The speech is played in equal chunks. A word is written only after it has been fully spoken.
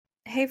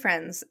Hey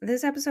friends,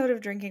 this episode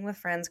of Drinking with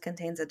Friends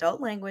contains adult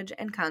language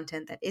and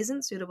content that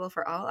isn't suitable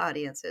for all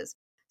audiences.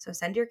 So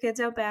send your kids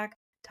out back,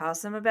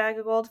 toss them a bag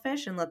of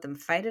goldfish, and let them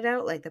fight it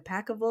out like the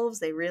pack of wolves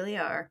they really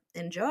are.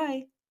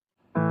 Enjoy!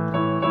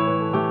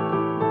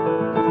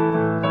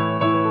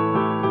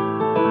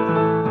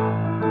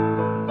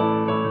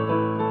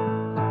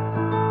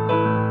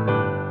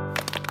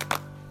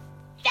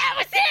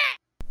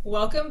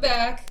 Welcome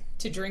back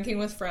to Drinking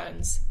with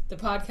Friends, the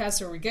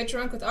podcast where we get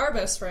drunk with our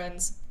best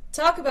friends,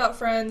 talk about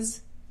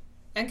friends,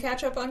 and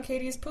catch up on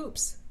Katie's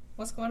poops.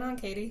 What's going on,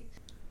 Katie?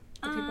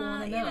 The people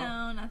want to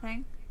know.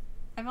 Nothing.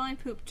 I've only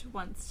pooped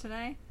once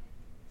today.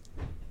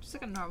 Just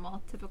like a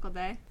normal, typical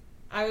day.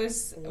 I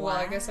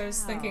guess I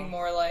was thinking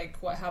more like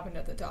what happened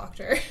at the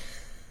doctor.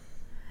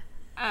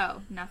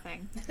 Oh,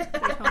 nothing. They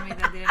told me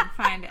that they didn't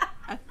find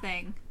a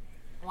thing.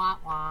 Wah,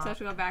 wah. So I have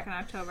to go back in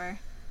October.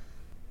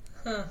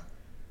 Huh.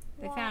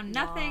 They found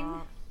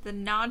nothing. The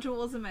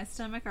nodules in my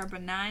stomach are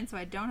benign, so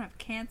I don't have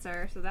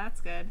cancer, so that's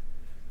good.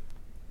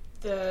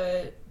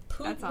 The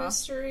poop That's all.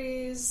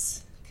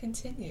 mysteries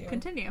continue.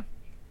 Continue.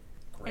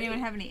 Great. Anyone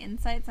have any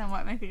insights on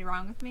what might be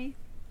wrong with me?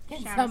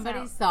 Can Shout somebody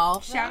us out.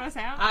 solve Shout that? us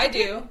out. I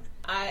do.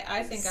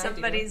 I think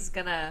Somebody's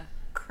gonna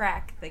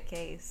crack the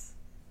case.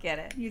 Get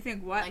it? You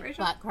think what, Like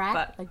Rachel? butt crack?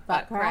 Butt- Like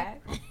butt butt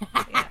crack?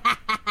 Yeah.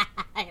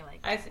 I like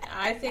I do.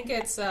 I think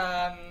it's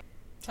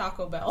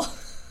Taco Bell.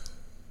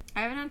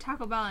 I haven't had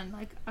Taco Bell in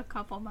like a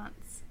couple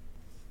months.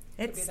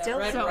 It's be that still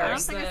red So I don't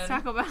Worse think it's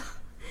than- Taco Bell.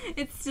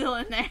 It's still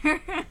in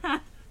there.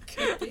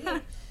 Could be.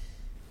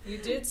 You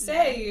did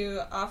say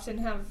you often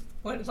have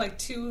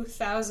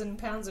 2,000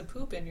 pounds of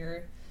poop in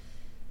your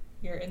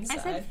inside.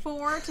 I said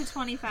 4 to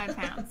 25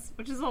 pounds,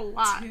 which is a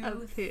lot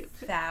of poop.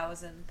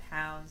 2,000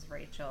 pounds,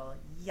 Rachel.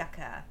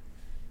 Yucca.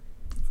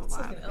 It's a It's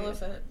lot like of an poop.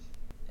 elephant.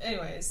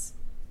 Anyways,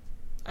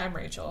 I'm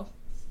Rachel.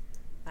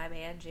 I'm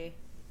Angie.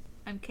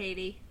 I'm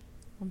Katie.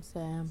 I'm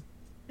Sam.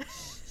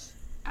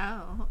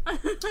 Oh.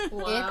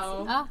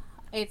 Wow.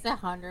 It's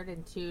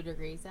 102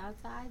 degrees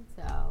outside,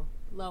 so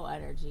low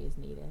energy is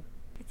needed.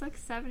 It's like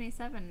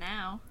 77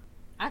 now.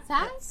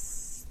 Outside? That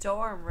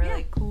storm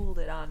really cooled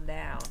it on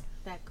down.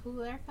 That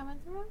cool air coming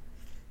through?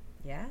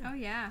 Yeah. Oh,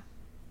 yeah.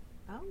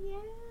 Oh,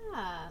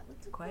 yeah. Look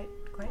at Quite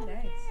that.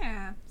 nice.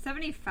 Yeah.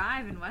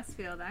 75 in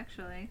Westfield,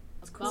 actually.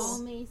 It's cool.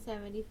 balmy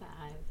 75.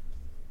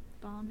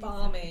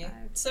 Balmy. 75.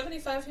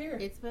 75 here,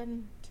 It's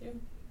been... too.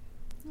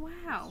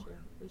 Wow. True.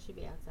 We should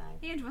be outside.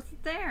 Ange, what's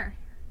it there?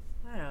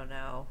 I don't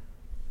know.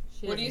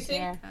 She What do you doesn't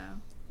think? care. Oh.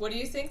 What do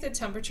you think the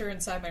temperature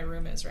inside my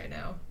room is right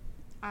now?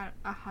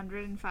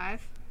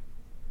 105?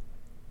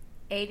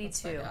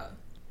 82. Find out.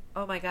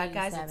 Oh my god,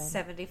 guys, 87. it's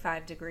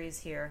 75 degrees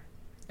here.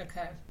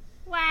 Okay.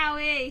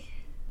 Wowie.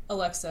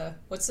 Alexa,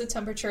 what's the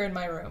temperature in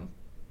my room?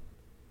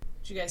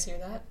 Did you guys hear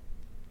that?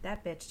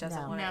 That bitch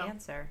doesn't No. want to No.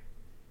 answer.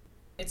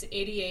 It's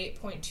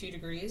 88.2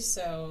 degrees,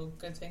 so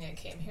good thing I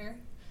came here.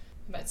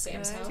 I'm at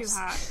Sam's Good. house. Too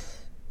hot.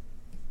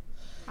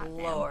 Hot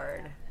damn.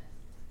 Lord.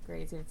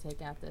 Grady's gonna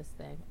take out this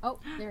thing. Oh,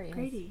 there he is.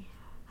 Grady.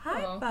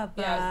 Hi, Oh, Bubba.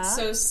 yeah,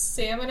 so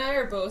Sam and I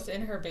are both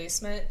in her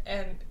basement,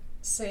 and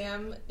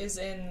Sam is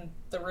in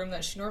the room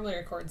that she normally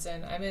records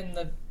in. I'm in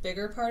the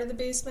bigger part of the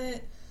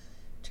basement.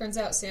 Turns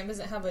out Sam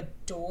doesn't have a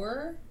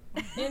door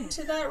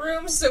into that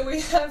room, so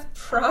we have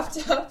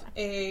propped up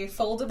a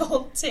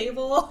foldable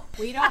table.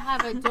 We don't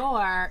have a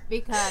door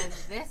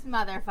because this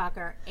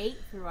motherfucker ate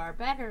through our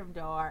bedroom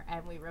door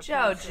and we replaced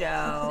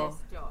Jojo.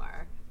 this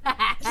door.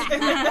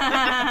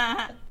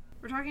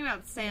 We're talking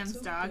about Sam's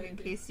so dog, in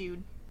baby. case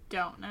you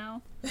don't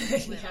know.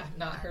 Yeah,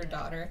 not her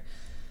daughter.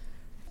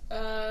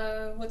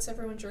 What's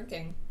everyone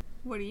drinking?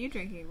 What are you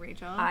drinking,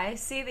 Rachel? I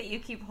see that you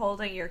keep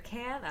holding your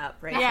can up,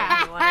 Rachel.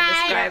 Yeah. You want to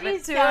describe it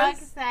She's to so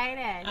us?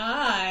 excited.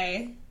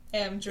 I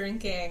am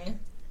drinking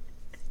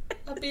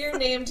a beer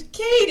named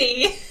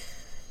Katie.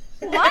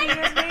 What? Your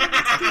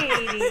name's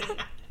Katie.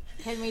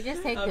 Can we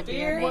just take A the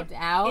beer beer? names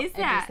out Is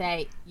and that- just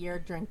say, you're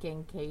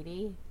drinking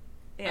Katie?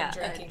 Yeah,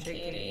 drinking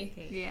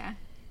Katie. Yeah.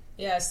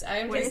 Yes, I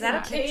am What Is drinking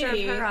that a picture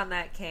Katie. of her on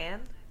that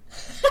can?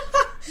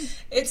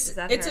 it's Is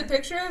that it's her? a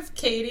picture of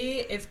Katie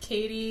if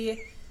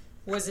Katie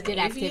was an Did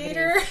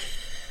aviator.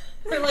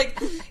 Or like,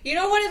 you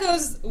know,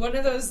 one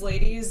of those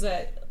ladies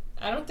that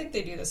I don't think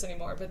they do this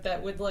anymore, but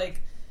that would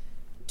like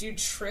do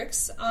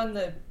tricks on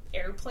the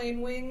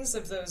airplane wings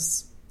of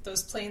those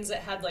planes that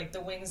had like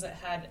the wings that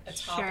had a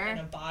top Sure. and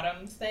a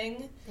bottom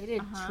thing. They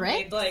did Uh-huh.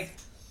 tricks? They'd like,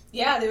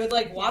 yeah, they would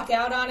like walk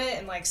out on it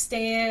and like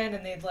stand,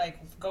 and they'd like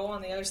go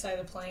on the other side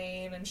of the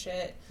plane and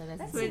shit. That doesn't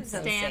That Would seems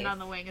seem stand unsafe. on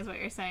the wing, is what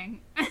you're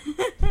saying.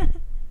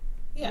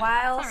 Yeah.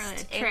 Whilst really a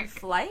in trick.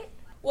 flight?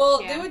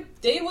 Well, Yeah.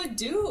 they would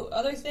do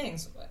other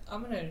things.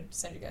 I'm gonna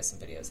send you guys some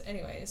videos.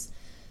 Anyways,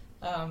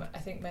 I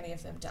think many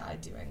of them died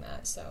doing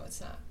that, so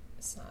it's not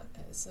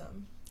as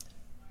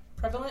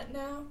prevalent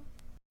now.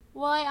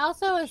 Well, I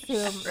also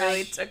assume, Really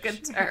like, took a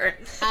turn.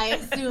 I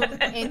assume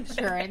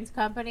insurance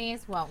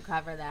companies won't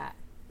cover that.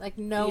 Like,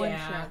 no Yeah.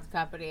 insurance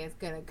company is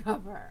going to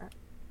cover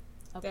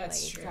a That's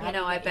plane. true. So how You do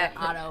know, I get bet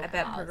your auto I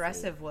bet policy?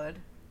 Progressive would.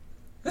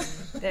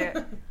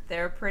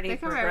 They're pretty They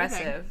cover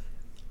progressive.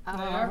 They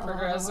are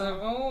progressive.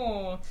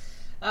 Oh.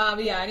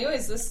 Yeah,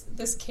 anyways,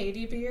 this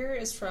Katie beer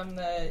is from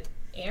the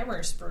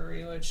Amherst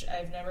Brewery, which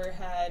I've never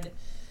had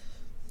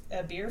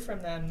a beer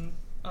from them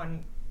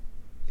on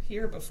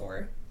here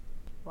before.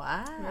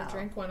 Wow. I'm gonna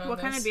drink one on What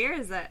this. kind of beer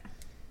is it?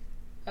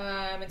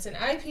 It's an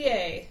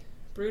IPA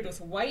brewed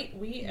with white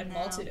wheat and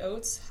malted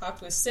oats,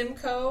 hopped with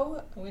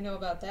Simcoe. We know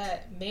about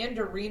that.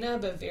 Mandarina,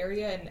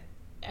 Bavaria, and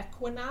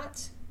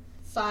Equinat.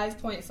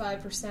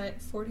 5.5%,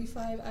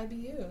 45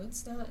 IBU.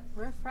 That's not...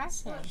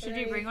 Refreshing. Should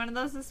you bring one of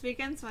those this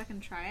weekend so I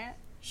can try it?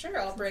 Sure,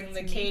 I'll bring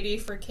the Katie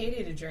for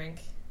Katie to drink.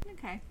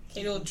 Okay.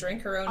 Katie will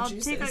drink her own I'll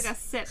juices. take like a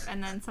sip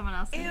and then someone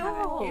else can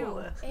have it.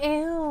 Ew.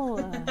 Ew.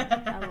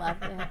 I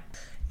love it.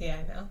 Yeah,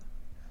 I know.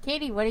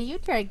 Katie, what are you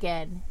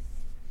drinking?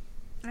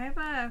 I have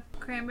a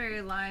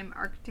cranberry lime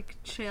Arctic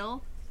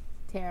Chill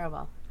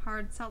Terrible.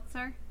 hard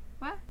seltzer.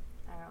 What?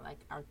 I don't like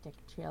Arctic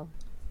Chill.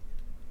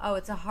 Oh,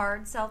 it's a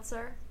hard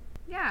seltzer?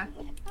 Yeah.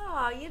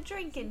 Oh, you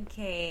drinking,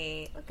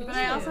 Kate. Look at But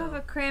you. I also have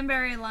a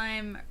cranberry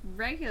lime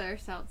regular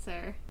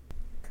seltzer.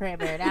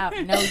 Cranberry it out.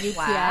 No UTIs for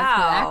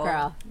Wow. that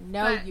girl.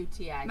 No But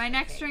UTIs. My for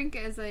next Kate. drink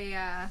is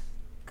a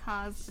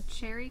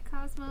cherry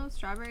Cosmo,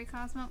 strawberry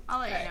Cosmo. I'll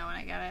let Alright. you know when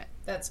I get it.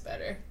 That's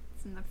better.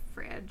 It's in the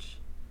fridge.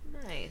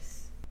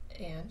 Nice.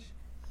 And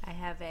I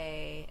have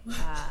a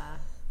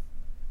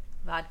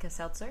vodka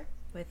seltzer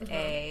with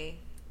a...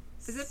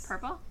 Is it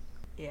purple?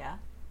 Yeah.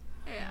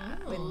 Yeah.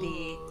 With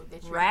Ooh, the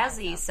the Treehouse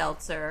Razzie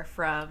seltzer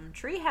from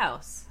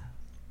Treehouse.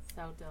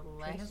 So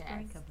delicious. Treehouse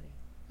Brewing Company.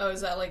 oh,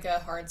 is that like a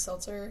hard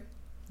seltzer?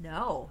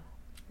 No.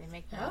 They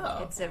make Oh.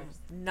 It's a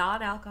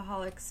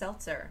non-alcoholic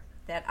seltzer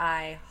that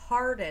I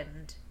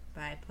hardened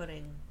by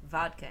putting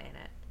vodka in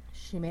it.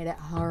 She made it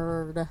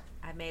hard.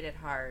 I made it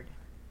hard.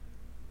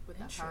 With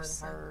the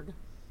Interesting. hard.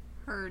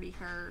 Herdy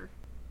her.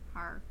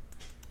 Har.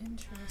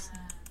 Interesting.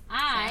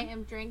 I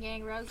am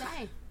drinking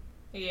rosé.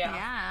 Yeah.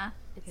 Yeah.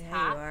 It's There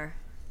hot. you are.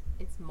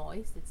 It's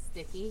moist. It's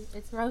sticky.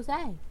 It's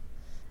rosé.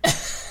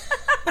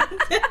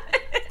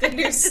 The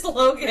new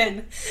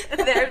slogan.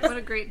 There's What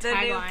a great the new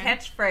tagline.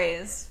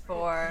 catchphrase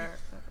for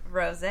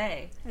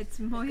rosé. It's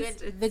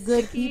moist. It's The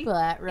good sticky. people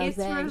at It's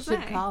Rosé should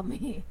rosé. call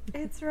me.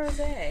 It's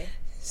rosé.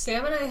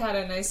 Sam and I had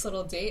a nice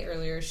little date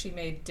earlier. She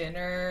made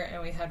dinner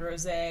and we had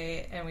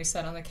rosé and we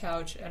sat on the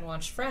couch and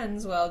watched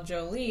Friends while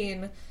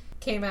Jolene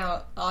came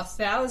out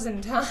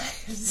 1,000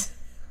 times.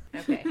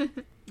 Okay.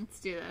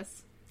 Let's do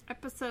this.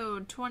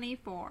 Episode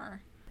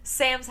 24.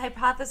 Sam's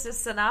hypothesis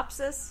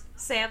synopsis.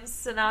 Sam's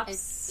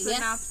synopsis. Yes.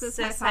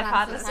 Synopsis,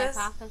 hypothesis.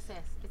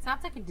 It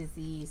sounds like a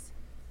disease,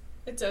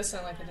 It does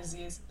sound like a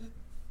disease.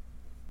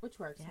 which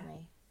works for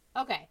me.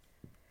 Okay.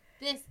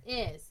 This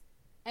is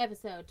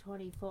episode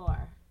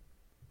 24.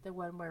 The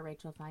one where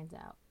Rachel finds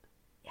out.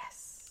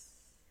 Yes.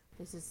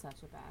 This is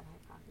such a bad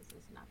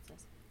hypothesis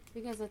synopsis.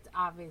 Because it's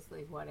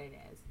obviously what it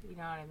is. You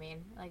know what I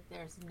mean? Like,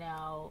 there's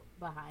no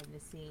behind the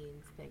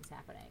scenes things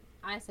happening.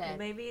 I Well, said,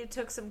 maybe you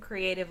took some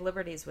creative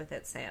liberties with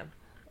it, Sam.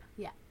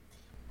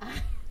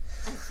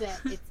 I said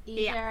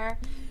Yeah.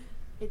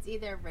 it's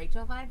either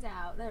Rachel finds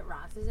out that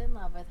Ross is in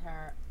love with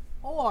her,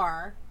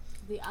 or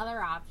the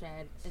other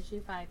option is she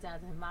finds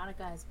out that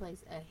Monica has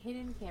placed a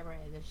hidden camera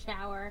in the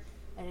shower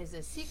and is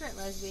a secret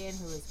lesbian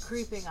who is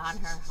creeping on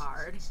her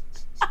hard.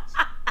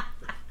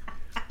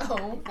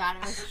 Oh. Thought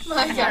it was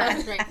My kind God.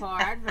 of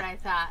straightforward, but I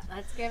thought,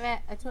 let's give it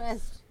a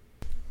twist.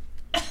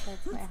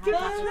 That's my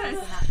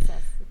hypothesis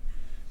synopsis.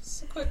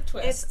 It's a quick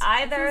twist. It's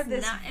either This is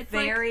this not- it's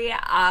like- very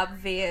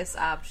obvious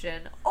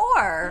option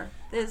or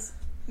this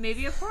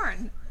Maybe a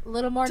porn. A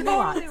little more totally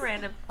nuance.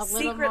 random A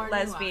little more secret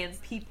lesbian nuance.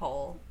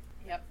 peephole.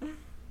 Yep.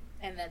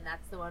 And then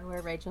that's the one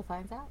where Rachel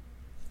finds out.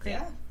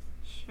 yeah.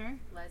 Sure.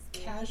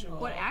 Lesbian. Casual.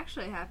 What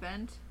actually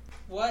happened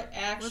What was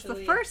actually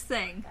the first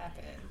thing.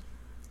 happened?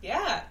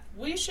 Yeah,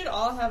 we should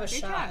all have a Good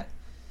shot.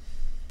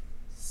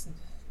 job.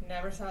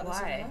 Never thought this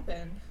would Why?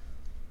 happen.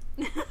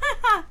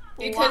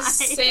 Because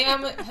Why?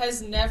 Sam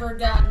has never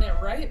gotten it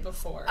right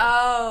before.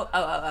 Oh.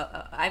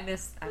 I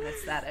missed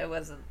that. It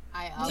wasn't.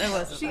 I It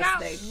wasn't She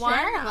got listening. one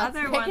Sure, let's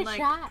other take one, a like,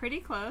 shot.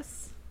 pretty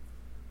close.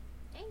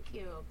 Thank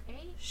you,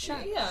 Kate.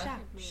 Shot, Yeah.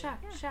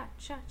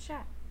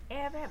 shot.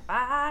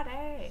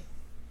 Everybody.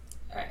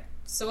 Alright,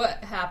 so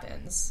what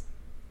happens?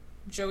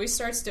 Joey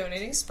starts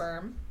donating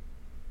sperm,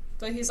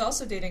 but he's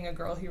also dating a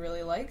girl he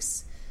really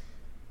likes.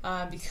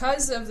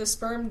 Because of the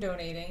sperm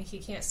donating, he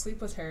can't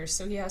sleep with her,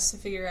 so he has to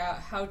figure out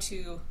how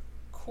to,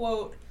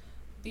 quote,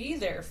 be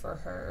there for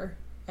her,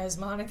 as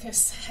Monica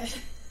said.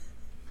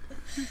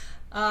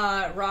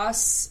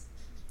 Ross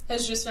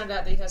has just found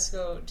out that he has to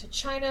go to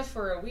China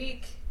for a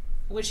week,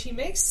 which he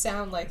makes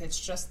sound like it's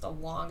just the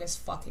longest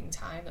fucking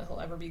time that he'll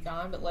ever be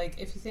gone, but, like,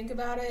 if you think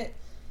about it,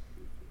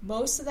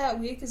 most of that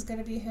week is going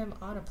to be him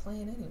on a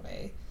plane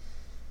anyway.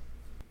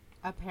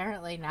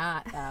 Apparently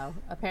not, though.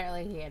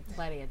 Apparently he had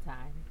plenty of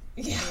time.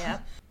 Yeah.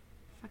 Yep.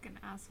 Fucking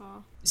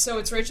asshole. So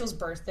it's Rachel's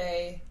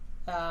birthday,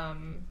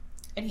 and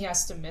he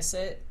has to miss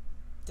it.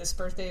 This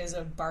birthday is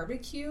a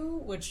barbecue,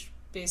 which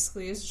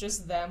basically is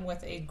just them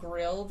with a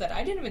grill that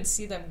I didn't even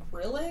see them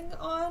grilling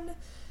on,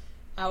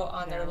 out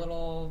on their No.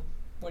 little,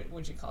 what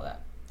would you call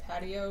that?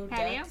 patio,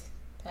 Patio? deck,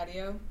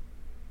 patio,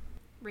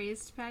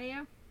 Raised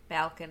patio?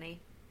 Balcony.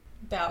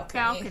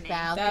 balcony.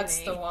 That's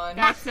the one.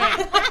 That's it.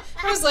 I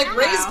was like,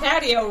 raised Wow.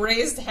 patio,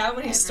 raised how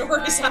many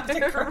stories on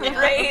the ground?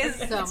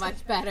 Raised. So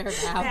much better now.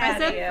 I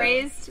said Patio.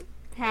 raised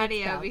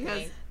patio Balcony.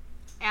 because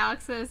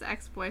Alex's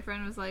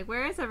ex-boyfriend was like,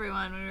 "Where is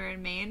everyone?" when we were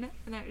in Maine,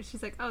 and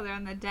she's like, "Oh, they're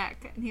on the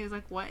deck," and he was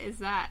like, "What is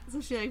that?"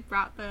 So she like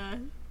brought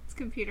his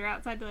computer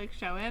outside to like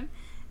show him,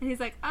 and he's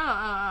like,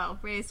 "Oh,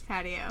 raised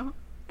patio,"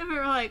 and we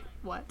were like,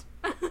 "What?"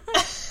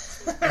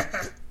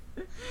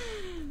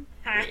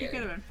 He could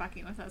have been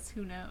fucking with us.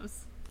 Who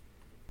knows?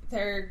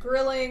 They're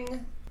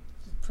grilling,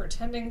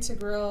 pretending to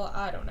grill.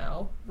 I don't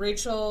know.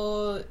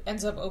 Rachel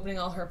ends up opening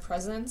all her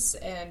presents,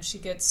 and she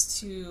gets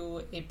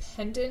to a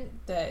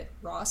pendant that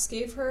Ross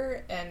gave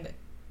her, and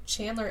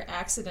Chandler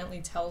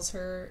accidentally tells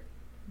her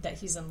that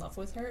he's in love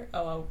with her.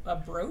 Oh, a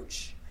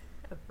brooch?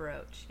 A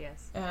brooch,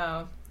 yes.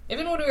 Oh.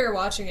 Even when we were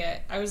watching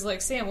it, I was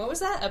like, Sam, what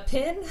was that? A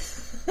pin?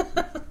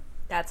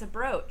 That's a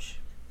brooch.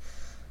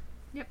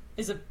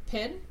 Is a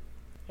pin?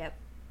 Yep.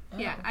 Oh.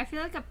 Yeah, I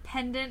feel like a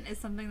pendant is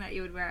something that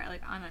you would wear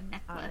like on a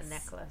necklace. On a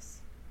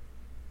necklace.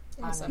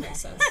 I guess that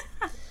makes sense.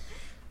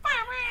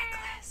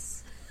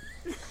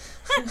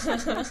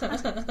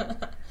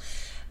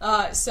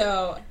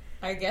 So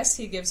I guess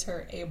he gives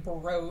her a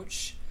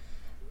brooch.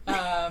 You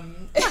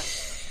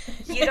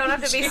don't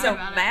have to be so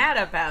mad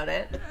about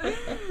it.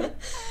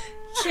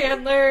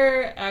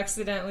 Chandler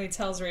accidentally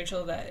tells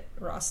Rachel that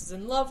Ross is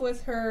in love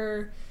with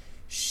her.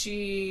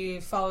 She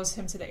follows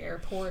him to the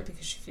airport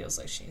because she feels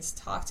like she needs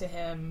to talk to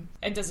him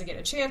and doesn't get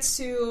a chance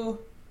to.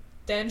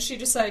 Then she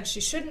decides she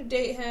shouldn't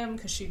date him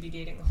because she'd be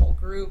dating the whole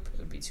group. It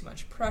would be too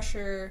much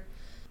pressure.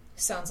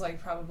 Sounds like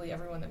probably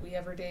everyone that we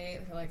ever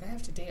date. They're like, I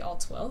have to date all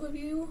 12 of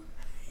you?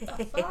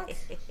 The fuck?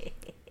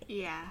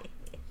 Yeah.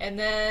 And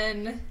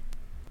then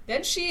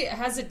she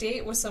has a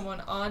date with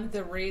someone on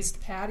the raised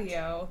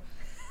patio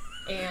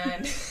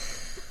and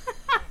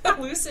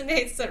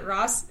hallucinates that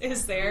Ross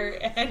is there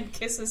and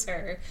kisses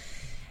her.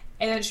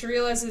 And then she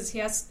realizes she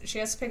has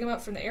to pick him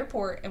up from the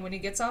airport, and when he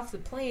gets off the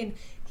plane,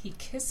 he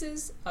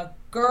kisses a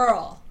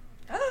girl.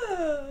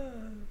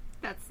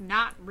 That's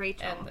not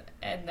Rachel.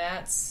 And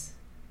that's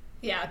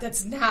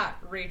not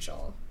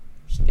Rachel.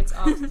 She gets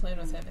off the plane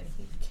with him and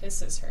he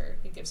kisses her.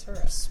 He gives her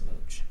a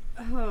smooch.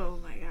 Oh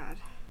my god.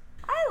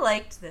 I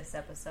liked this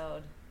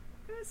episode.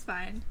 It was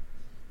fine.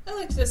 I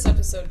liked this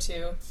episode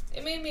too.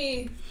 It made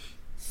me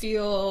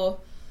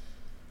feel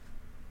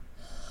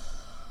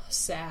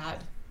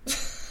sad.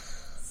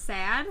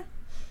 Sad?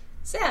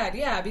 Sad,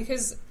 yeah,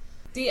 because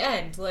the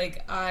end,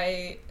 like,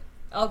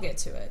 I'll get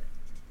to it.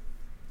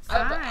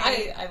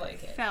 I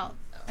like it.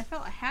 I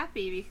felt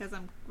happy because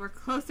we're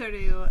closer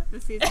to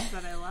the seasons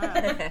that I love.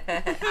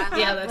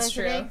 Yeah, that's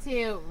true. Listening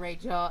to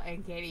Rachel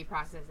and Katie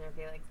process their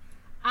feelings.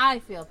 I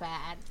feel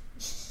bad.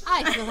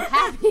 I feel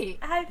happy.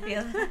 I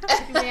feel Do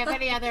we have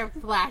any other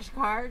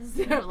flashcards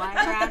that are lying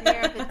around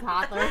here with the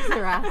toddlers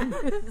around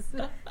us?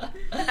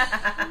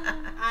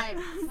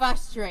 I'm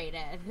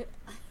frustrated.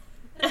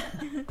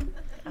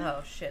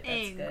 Oh shit, that's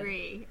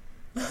Angry.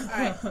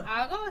 Alright,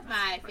 I'll go with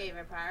my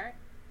favorite part.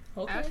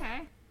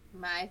 Okay.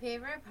 My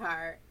favorite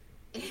part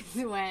is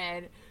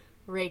when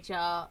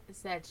Rachel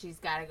said she's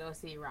got to go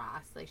see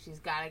Ross. Like, she's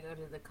got to go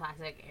to the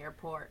classic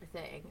airport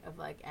thing of,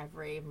 like,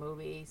 every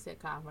movie,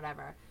 sitcom,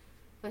 whatever.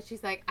 But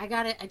she's like,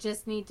 I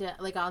just need to,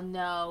 like, I'll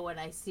know when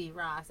I see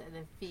Ross. And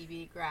then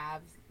Phoebe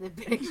grabs the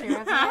picture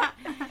of it.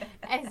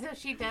 And so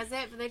she does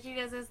it, but then she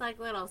does this, like,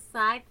 little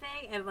side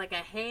thing and, like, a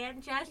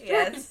hand gesture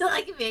Yes. to,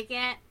 like, make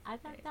it. I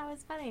thought that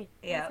was funny.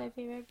 Yeah. That's my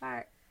favorite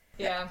part.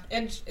 Yeah,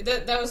 and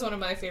that was one of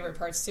my favorite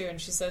parts too. And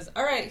she says,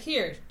 "All right,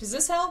 here, does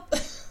this help?"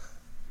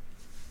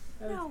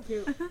 No.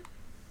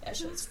 That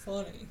shit's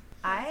funny.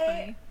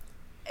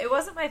 It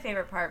wasn't my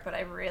favorite part, but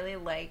I really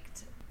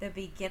liked the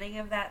beginning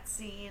of that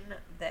scene,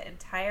 the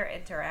entire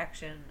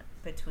interaction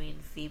between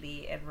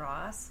Phoebe and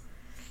Ross.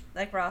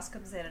 Like, Ross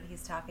comes in and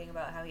he's talking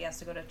about how he has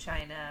to go to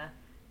China,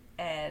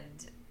 and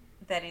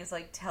then he's,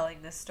 like,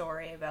 telling the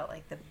story about,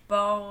 like, the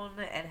bone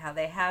and how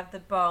they have the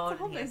bone,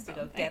 and he has to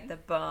go get the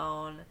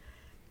bone.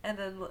 And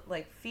then,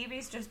 like,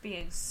 Phoebe's just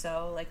being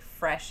so, like,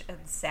 fresh and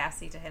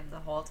sassy to him the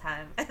whole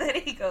time. And then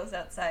he goes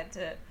outside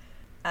to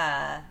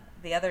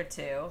the other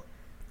two,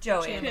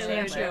 Joey and Chandler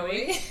and Chandler.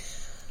 Joey.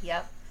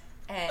 Yep.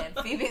 And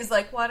Phoebe's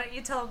like, why don't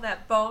you tell him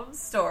that bone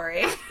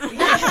story? And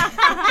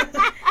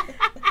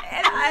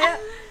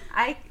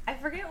I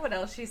forget what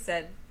else she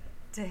said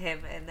to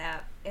him in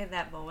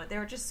that moment. There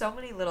were just so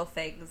many little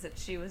things that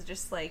she was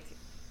just like,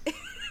 it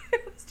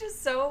was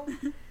just so,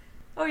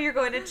 oh, you're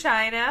going to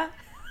China?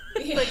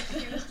 Like,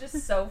 she was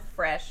just so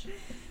fresh.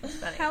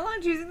 Funny. How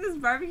long do you think this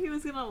barbecue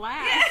was gonna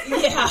last?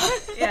 Yeah.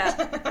 Yeah.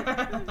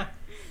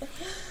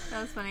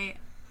 That was funny.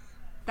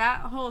 That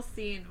whole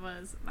scene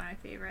was my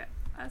favorite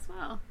as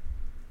well.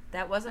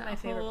 That wasn't my That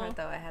favorite whole- part,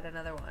 though. I had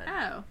another one.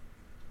 Oh.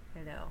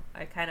 I know.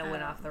 I kind of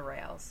went Oh. off the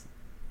rails.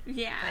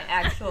 Yeah. My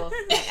actual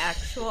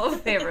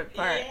favorite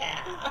part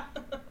Yeah.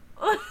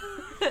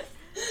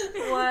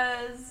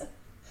 was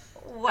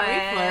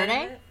when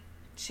flirting?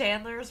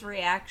 Chandler's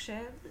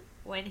reaction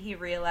when he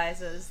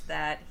realizes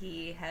that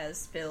he has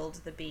spilled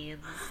the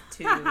beans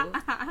to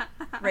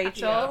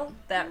Rachel,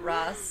 that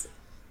Ross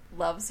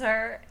loves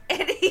her,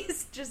 and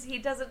he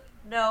doesn't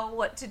know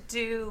what to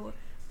do,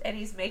 and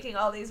he's making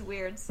all these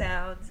weird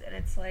sounds, and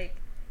it's like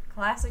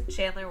classic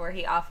Chandler, where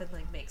he often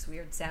like makes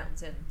weird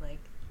sounds and like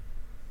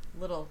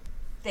little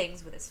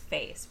things with his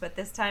face, but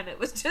this time it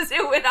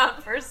went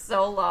on for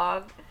so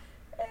long.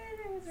 And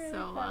it was really So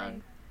funny.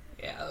 long.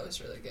 Yeah, that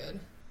was really good.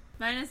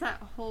 Mine is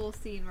that whole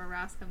scene where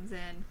Ross comes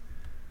in,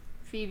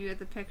 Phoebe with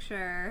the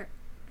picture,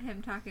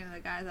 him talking to the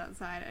guys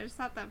outside. I just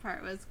thought that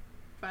part was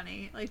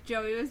funny. Like,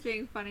 Joey was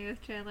being funny with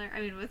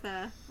with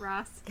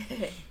Ross.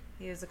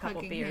 He was a couple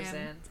Hugging beers him,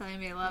 in. telling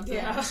me he loves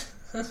Yeah.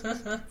 him.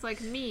 It's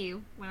like me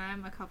when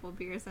I'm a couple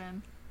beers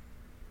in,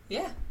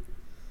 Yeah.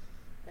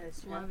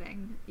 That's true.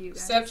 loving you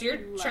guys. Except you're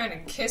trying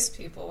to kiss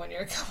people when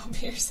you're a couple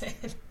beers in.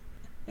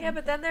 Yeah,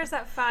 but then there's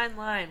that fine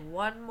line.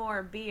 One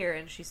more beer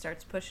and she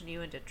starts pushing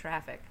you into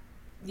traffic.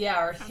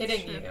 Yeah, or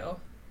hitting true. you.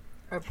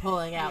 Or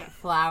pulling out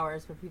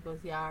flowers from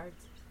people's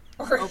yards.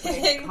 Or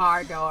Opening hitting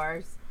car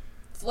doors.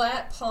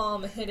 flat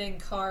palm hitting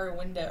car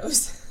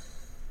windows.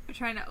 We're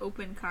trying to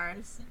open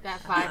cars.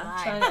 That fine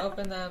Trying line. to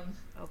open them.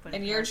 Open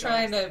And car you're doors.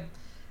 trying to...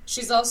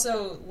 She's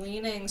also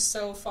leaning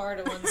so far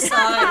to one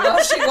side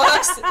while she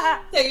walks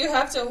that you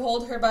have to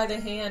hold her by the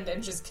hand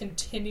and just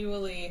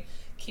continually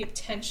keep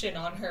tension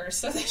on her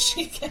so that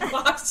she can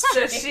walk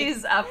So straight.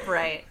 she's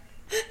upright.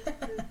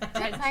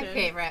 That's my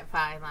favorite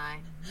fine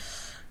line.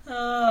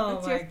 Oh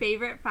What's my your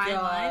favorite fine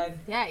line? God.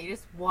 Yeah, you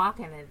just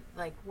walking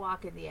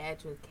the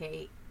edge with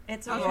Kate.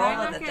 It's a I'll roll try of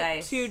not the to get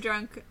dice. too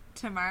drunk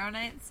tomorrow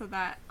night so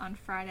that on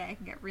Friday I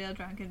can get real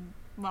drunk and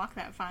walk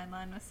that fine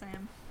line with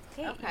Sam.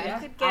 Hey, Okay,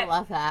 Yeah. I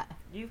love that.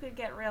 you could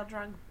get real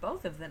drunk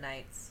both of the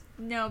nights.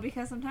 No,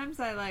 because sometimes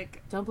I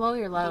Don't blow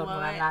your load blow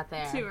when I'm it not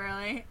there. too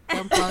early.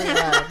 Don't blow your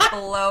load.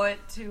 Blow it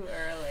too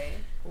early.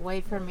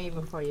 Wait for me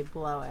before you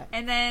blow it.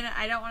 And then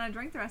I don't want to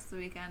drink the rest of the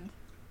weekend.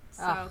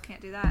 So Ugh.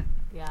 can't do that.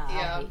 Yeah,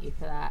 Yeah. I hate you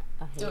for that.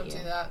 I hate Don't you.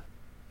 do that.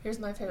 Here's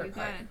my You favorite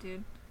got part. it,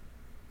 dude.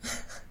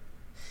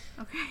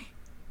 Okay.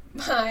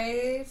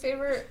 My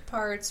favorite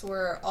parts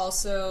were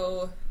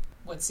also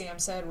what Sam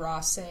said,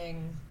 Ross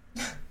saying...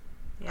 I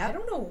Yep.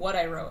 don't know what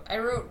I wrote. I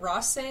wrote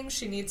Ross saying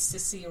she needs to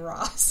see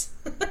Ross.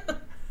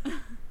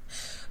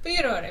 But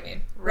you know what I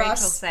mean. Rachel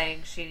Ross,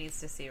 saying she needs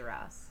to see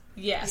Ross.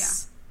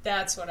 yes,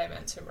 that's what I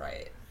meant to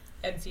write.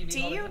 And Phoebe Do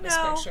holding you up this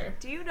know? picture.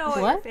 Do you know what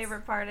your What?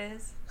 favorite part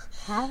is?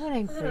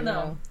 Happening for I don't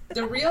know.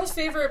 The real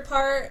favorite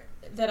part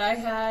that I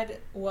had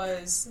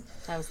was, you.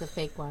 That was the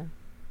fake one.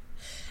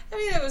 I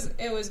mean,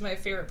 it was my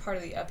favorite part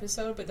of the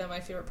episode, but then my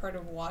favorite part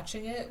of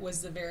watching it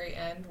was the very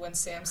end when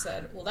Sam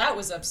said, "Well, that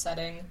was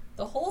upsetting.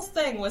 The whole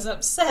thing was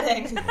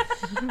upsetting."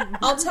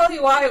 I'll tell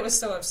you why it was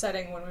so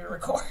upsetting when we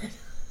record.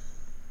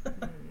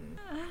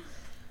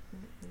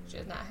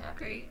 She's not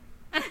happy.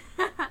 Great.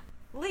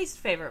 Least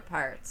favorite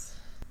parts.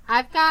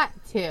 I've got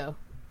two.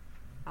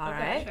 All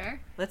right. Sure.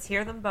 Let's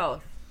hear them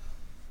both.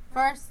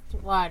 First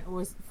one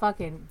was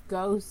fucking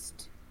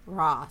Ghost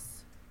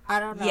Ross. I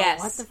don't know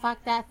Yes. what the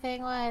fuck that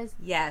thing was.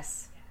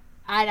 Yes.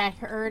 And I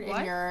heard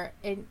What?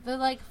 in the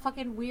like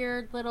fucking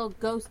weird little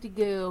ghosty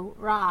goo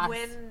Ross.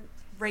 When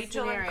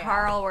Rachel and Scenario.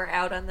 Carl were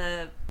out on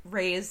the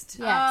raised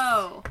Yes.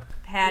 Oh.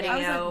 patio, I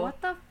was like,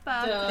 what the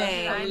fuck? The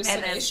Thing. did I miss?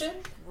 And then- hallucination?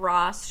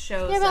 Ross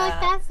shows Yeah, but like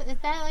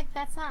up.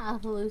 that's not a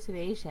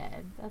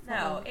hallucination. That's No,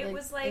 not it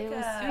was like it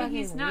was a- I mean, fucking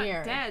he's not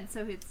weird. dead,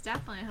 so it's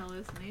definitely a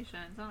hallucination.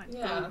 It's not a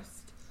Yeah.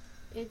 ghost.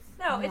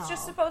 It's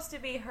just supposed to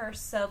be her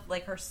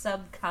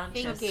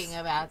subconscious thinking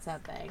about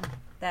something.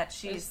 that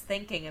she's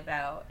thinking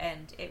about,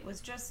 and it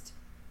was just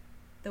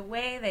the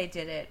way they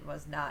did it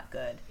was not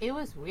good. It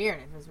was weird.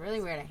 It was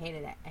really weird. I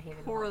hated it. I hated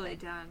the whole Poorly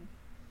thing. done.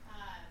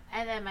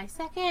 And then my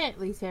second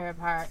least favorite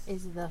part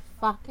is the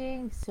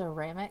fucking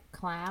ceramic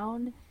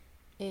clown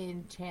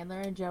in Chandler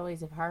and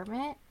Joey's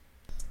apartment.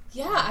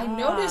 Yeah, I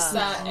noticed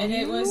that, and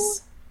it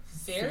was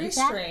very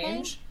see that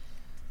strange.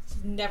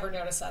 Never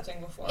noticed that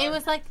thing before. It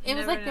was like there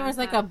was noticed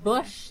like that. a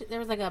bush. There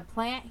was like a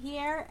plant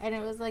here, and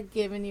it was like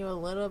giving you a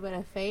little bit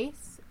of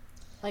face,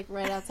 like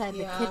right outside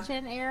Yeah. the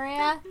kitchen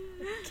area.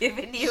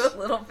 Giving you a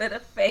little bit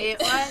of faith.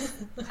 It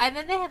was, and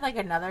then they had like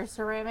another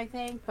ceramic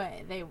thing,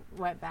 but they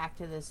went back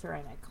to the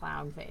ceramic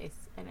clown face,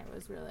 and it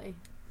was really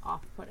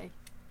off-putting.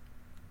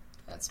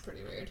 That's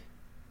pretty weird.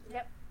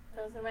 Yep,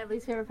 those are my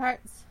least favorite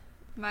parts.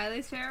 My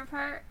least favorite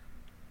part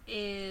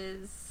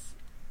is,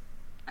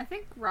 I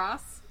think,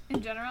 Ross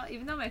in general.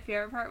 Even though my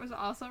favorite part was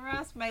also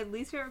Ross, my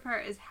least favorite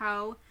part is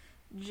how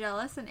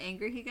jealous and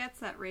angry he gets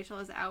that Rachel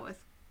is out with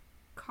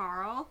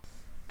Carl.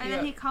 And then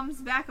Yep. he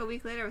comes back a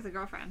week later with a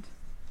girlfriend.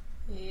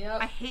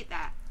 Yep. I hate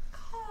that.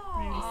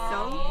 I'm gonna be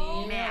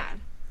Aw. so mad.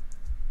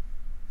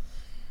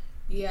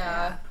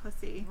 Yeah.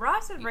 Pussy.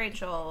 Ross and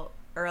Rachel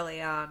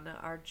early on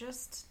are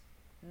just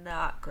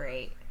not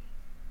great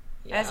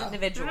as Yeah.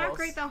 individuals. They're not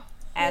great the whole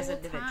as time.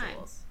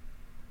 individuals.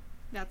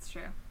 That's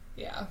true.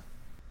 Yeah.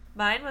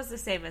 Mine was the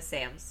same as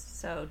Sam's,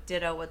 so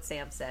ditto what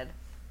Sam said.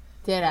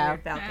 Ditto.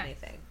 Weird balcony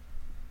thing.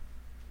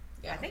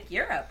 Yeah. I think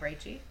you're up,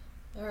 Rachie.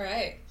 All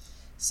right.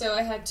 So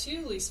I had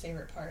two least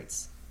favorite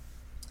parts.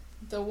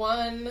 The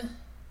one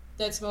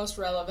that's most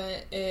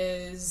relevant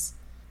is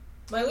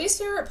my least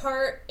favorite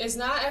part is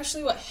not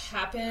actually what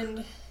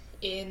happened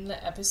in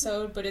the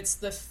episode, but it's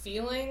the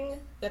feeling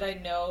that I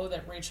know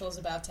that Rachel is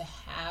about to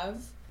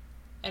have,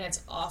 and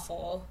it's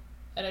awful.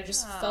 And I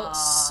just felt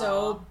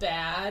so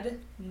bad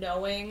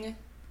knowing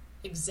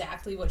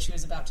exactly what she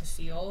was about to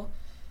feel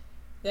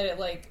that it,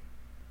 like,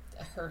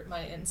 hurt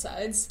my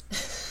insides.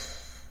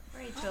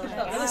 Rachel, I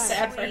felt really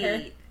sad for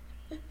her.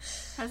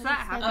 Has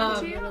that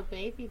happened to you? Little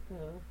baby poo.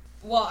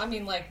 Well, I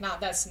mean, like,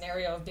 not that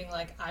scenario of being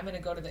like, I'm going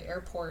to go to the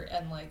airport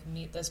and, like,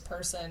 meet this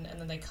person, and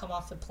then they come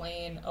off the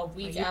plane a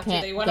week You after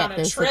can't they went get on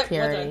a the trip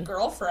security. with a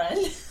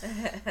girlfriend.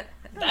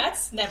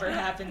 That's never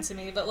happened to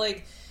me. But,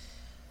 like,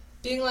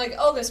 being like,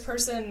 oh, this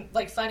person,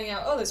 like, finding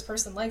out, oh, this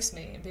person likes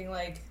me, and being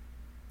like,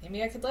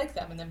 maybe I could like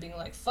them, and then being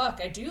like,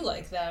 fuck, I do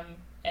like them,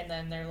 and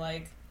then they're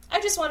like,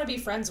 I just want to be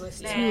friends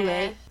with you. Too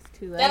late.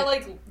 Too late. That,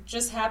 like,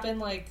 just happened,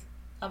 like,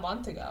 a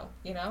month ago,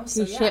 you know?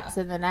 So, Two yeah. ships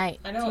in the night.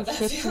 I know Two what that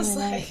ships in feels the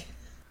night. like.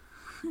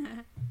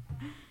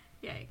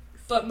 Yikes.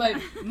 But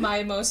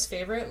my most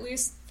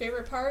least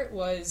favorite part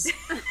was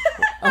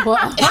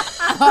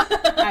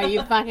Are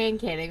you fucking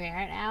kidding me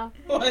right now?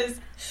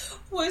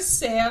 was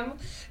Sam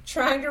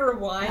trying to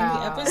rewind the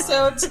Oh.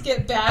 episode to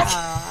get back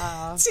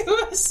Oh.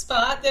 to a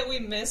spot that we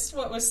missed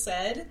what was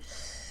said.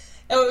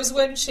 It was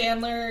when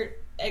Chandler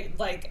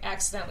like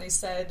accidentally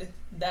said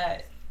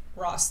that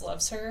Ross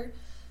loves her.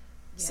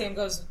 Sam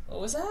goes, "What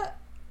was that?"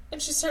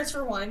 And she starts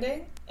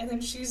rewinding, and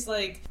then she's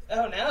like,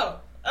 "Oh no.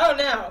 Oh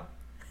no."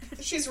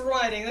 She's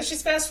rewinding, then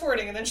she's fast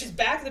forwarding, and then she's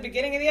back at the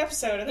beginning of the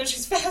episode, and then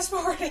she's fast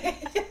forwarding,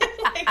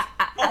 like,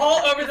 all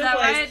over Is the that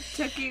why place.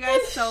 it took you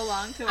guys so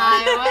long to watch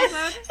I the was-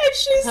 episode? And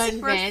she's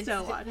Convinced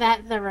still watching.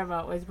 that the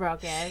remote was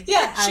broken.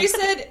 yeah, I she was-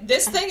 said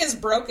this thing is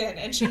broken,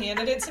 and she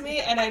handed it to me,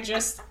 and I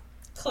just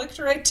clicked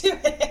right to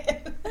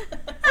it.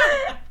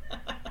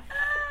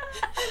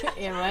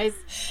 It was.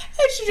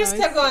 And she just That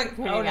kept was going,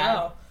 pretty "Oh bad.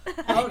 no,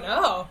 oh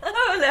no,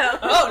 Oh no.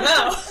 oh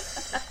no."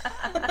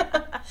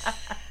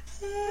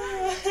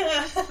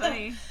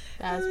 Funny.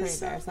 That was It pretty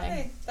so embarrassing.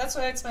 funny. That's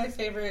why it's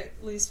my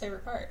least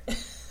favorite part.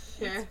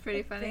 It's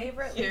pretty funny.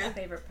 Favorite, Sure. least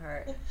favorite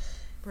part.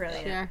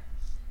 Brilliant. Sure.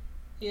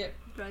 Yep.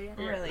 Brilliant.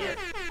 Brilliant.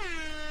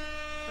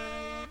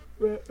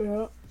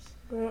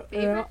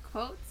 Favorite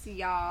quotes,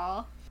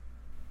 y'all.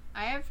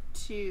 I have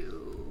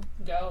two.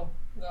 Go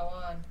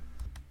on.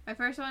 My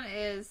first one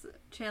is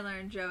Chandler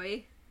and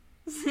Joey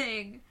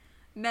saying,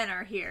 "Men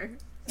are here.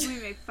 We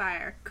make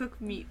fire, cook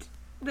meat,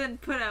 then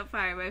put out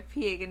fire by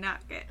peeing and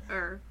not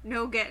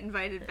get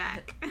invited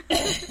back."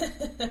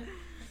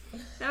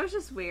 That was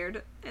just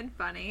weird and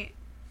funny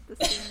at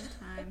the same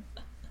time.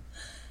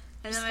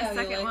 And Just then how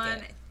my you second like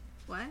one, it.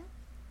 what?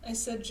 I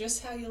said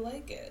just how you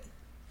like it.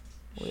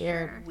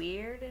 Weird. Sure.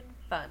 Weird and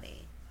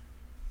funny.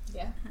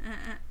 Yeah.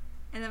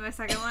 And then my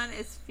second one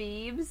is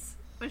Phoebe's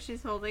when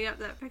she's holding up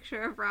that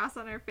picture of Ross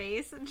on her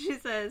face and she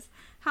says,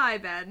 "Hi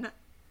Ben,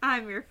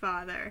 I'm your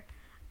father.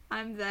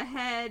 I'm the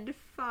head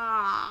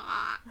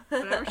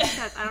whatever she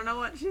says. I don't know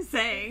what she's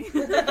saying."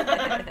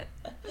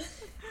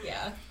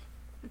 Yeah.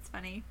 It's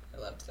funny. I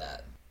loved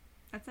that.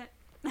 That's it.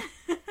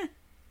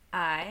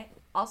 I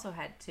also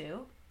had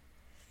two.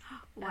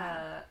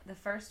 Wow. The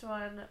first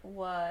one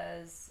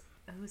was,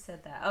 who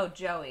said that? Oh,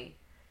 Joey.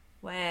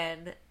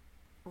 When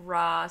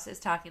Ross is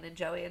talking to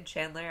Joey and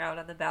Chandler out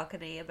on the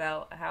balcony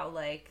about how,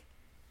 like,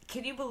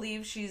 can you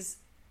believe she's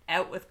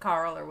out with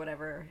Carl or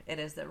whatever it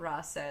is that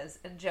Ross says?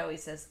 And Joey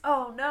says,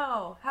 "Oh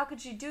no, how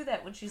could she do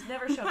that when she's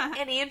never shown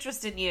any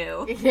interest in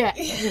you?" Yeah.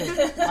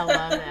 I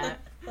love that.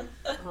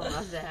 I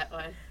love that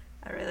one.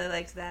 I really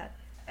liked that.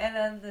 And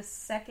then the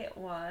second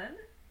one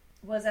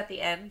was at the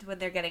end when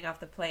they're getting off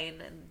the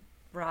plane and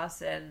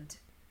Ross and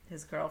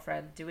his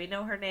girlfriend. Do we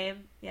know her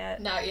name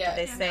yet? Not yet.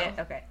 Did they say no. it?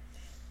 Okay.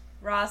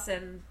 Ross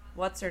and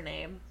what's her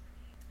name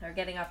are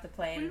getting off the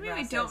plane. What do you mean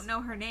we Ross don't says-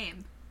 know her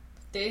name?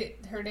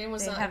 Her name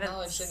was They not haven't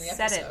acknowledged in the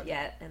said episode. it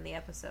yet in the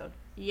episode.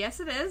 Yes,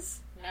 it is.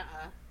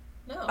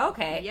 No.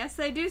 Okay. Yes,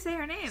 they do say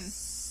her name.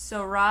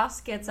 So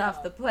Ross gets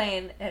off the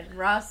plane and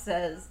Ross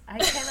says, "I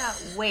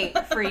cannot wait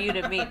for you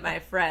to meet my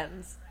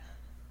friends."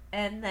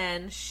 And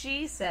then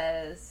she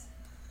says,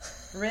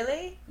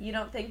 "Really? You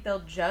don't think they'll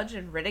judge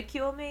and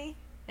ridicule me?"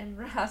 And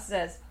Ross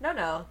says,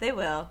 No, they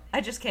will.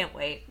 I just can't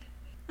wait."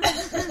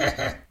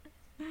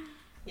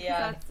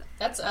 Yeah.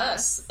 That's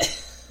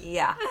us.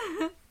 Yeah.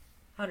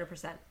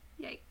 100%.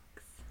 Yikes.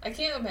 I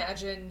can't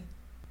imagine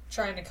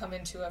trying to come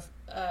into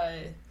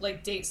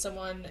like date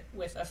someone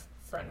with a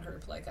friend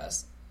group like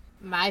us.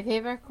 My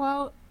favorite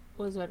quote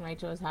was when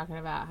Rachel was talking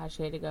about how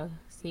she had to go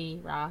see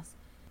Ross.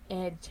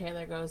 And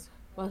Chandler goes,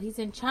 "Well, he's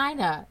in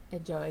China."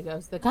 And Joey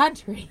goes, "The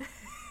country."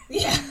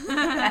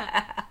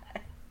 Yeah.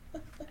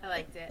 I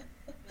liked it.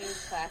 It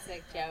was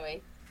classic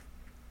Joey.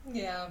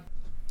 Yeah.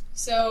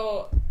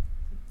 So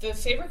the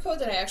favorite quote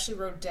that I actually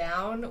wrote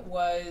down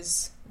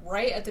was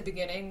right at the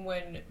beginning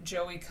when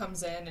Joey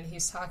comes in and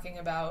he's talking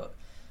about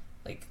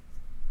like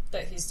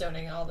that he's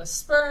donating all this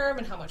sperm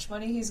and how much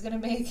money he's going to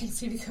make. And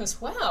Phoebe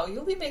goes, wow,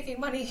 you'll be making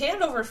money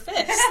hand over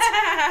fist.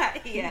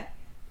 Yeah.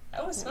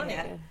 That was funny.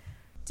 Yeah.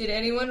 Did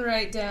anyone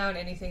write down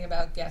anything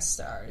about guest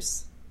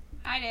stars?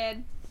 I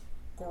did.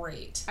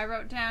 Great. I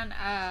wrote down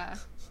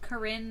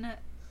Corinne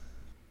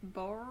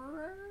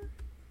Borer.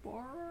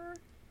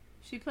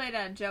 She played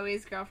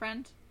Joey's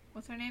girlfriend.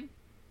 What's her name?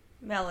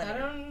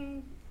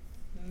 Melanie.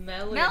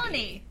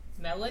 Melanie.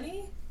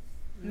 Melanie.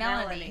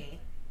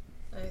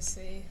 I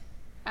see.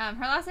 Her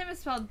last name is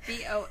spelled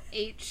Bohrer,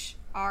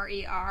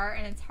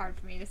 and it's hard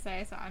for me to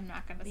say, so I'm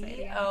not going to say it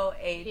again.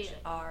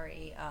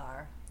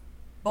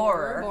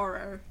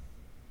 Bohrer.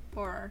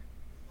 Borer.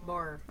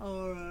 Borer.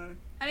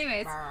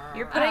 Anyways,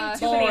 You're putting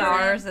too many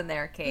R's in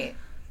there, Kate.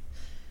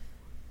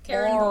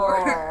 Karen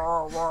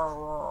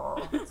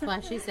Borer. That's why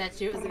she said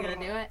she wasn't going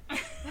to do it.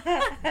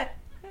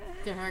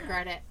 To her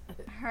credit.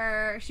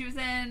 She was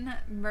in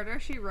Murder,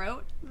 She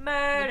Wrote.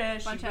 Murder,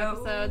 Bunch She of Wrote.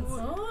 episodes.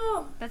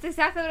 Oh. That's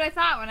exactly what I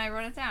thought when I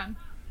wrote it down.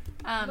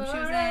 She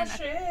was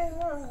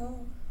in a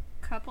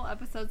couple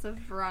episodes of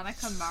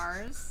Veronica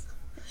Mars.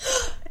 Do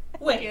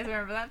you Wait, guys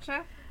remember that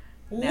show?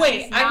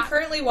 wait. she's I'm not-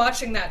 currently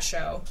watching that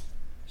show.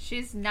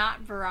 She's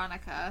not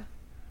Veronica.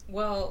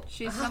 Well,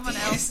 She's I'll have someone to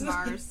else, guess.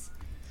 Mars.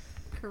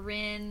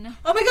 Corinne.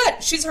 Oh my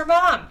god, she's her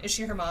mom. Is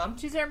she her mom?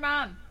 She's her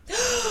mom. Her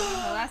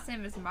last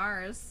name is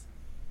Mars.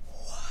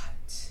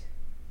 What?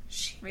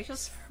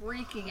 Rachel's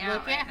freaking out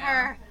Look right at now.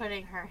 her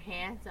putting her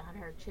hands on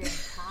her chin, She's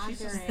just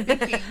pondering.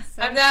 thinking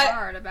so I'm not-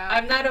 hard about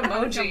I'm not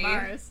Veronica emoji.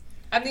 Mars.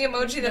 I'm the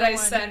emoji that No I one-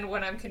 send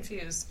when I'm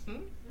confused.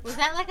 Was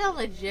that like a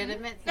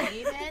legitimate thing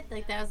you did?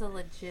 Like that was a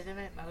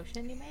legitimate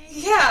motion you made?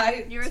 Yeah,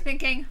 You were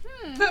thinking,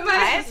 put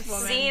my I've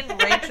woman. seen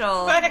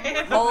Rachel My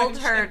hand hold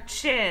on her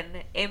chin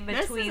in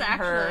This is between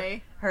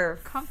actually her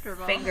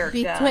comfortable. finger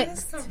guns. Betwixt.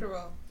 It's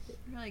comfortable.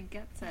 really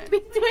gets it.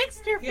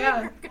 Betwixt your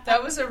Yeah, finger.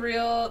 that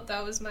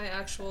was my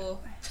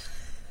actual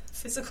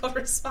physical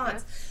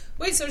response.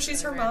 Wait, so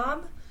she's her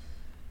mom?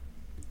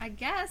 I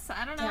guess.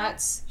 I don't know.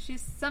 That's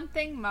She's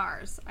something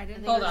Mars. I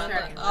didn't hold know on.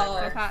 that. I'll-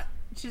 I thought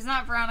she's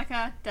not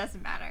Veronica.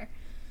 Doesn't matter.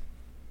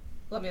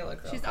 let me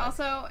look. Real She's quick.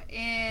 also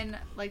in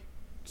like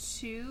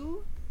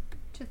 2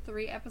 to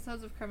 3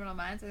 episodes of Criminal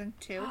Minds. I think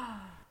 2.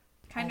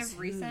 Kind of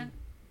recent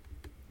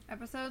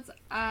episodes.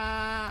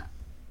 I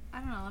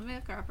don't know. Let me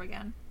look her up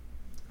again.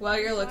 While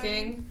you're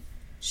looking,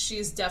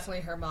 she's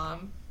definitely her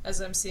mom. As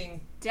I'm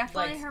seeing,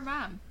 Definitely like, her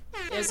mom.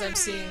 as I'm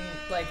seeing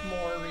like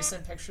more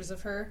recent pictures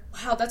of her.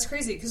 Wow, that's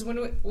crazy. Because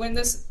when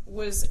this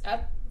was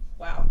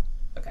wow,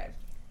 okay.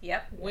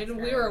 Yep. When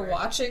we were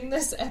watching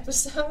this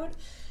episode,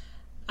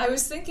 I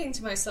was thinking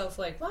to myself,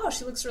 like, wow,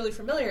 she looks really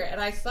familiar. And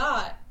I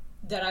thought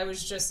that I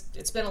was just,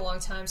 it's been a long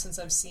time since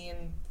I've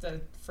seen the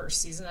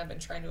first season. I've been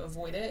trying to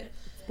avoid it.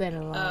 It's been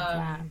a long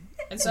time.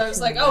 And so I was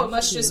like, oh, it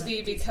must just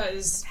be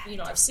because,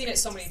 I've seen it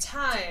so many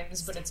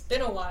times, but it's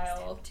been a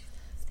while.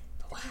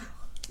 But wow,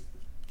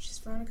 she's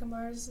Veronica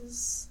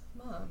Mars's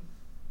mom.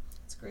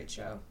 It's a great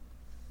show.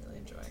 Really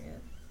enjoying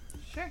it.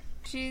 Sure.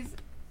 She's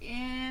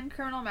in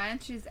Criminal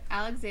Minds. She's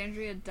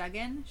Alexandria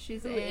Duggan.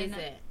 She's Who in. is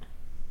it?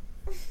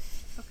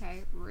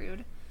 Okay,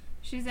 rude.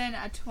 She's in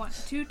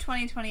two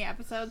 2020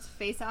 episodes,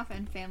 Face Off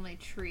and Family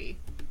Tree.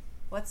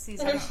 What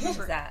season is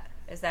that?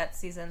 Is that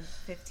season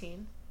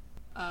 15?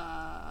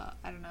 I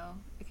don't know.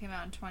 It came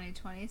out in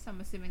 2020, so I'm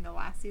assuming the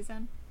last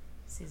season.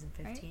 Season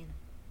 15.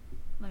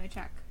 Let me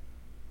check.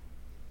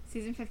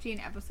 Season 15,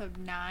 episode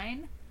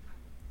 9.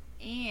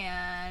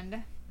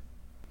 And.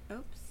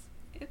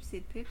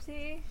 Oopsie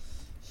poopsie.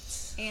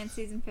 And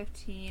season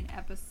 15,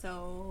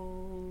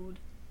 episode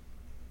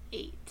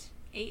 8.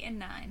 8 and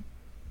 9.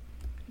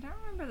 I don't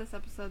remember this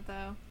episode,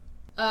 though.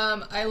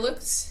 I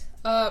looked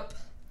up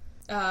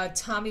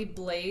Tommy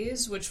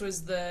Blaze, which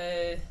was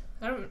I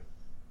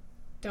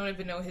don't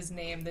even know his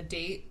name, the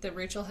date that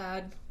Rachel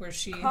had where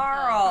she...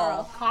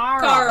 Carl.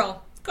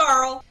 Carl.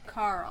 Carl.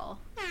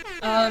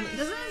 Doesn't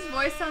his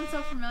voice sound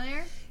so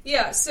familiar?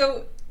 Yeah,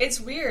 so it's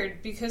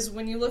weird because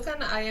when you look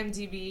on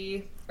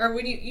IMDb, or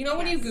when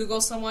when you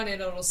Google someone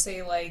and it'll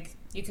say, like,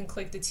 you can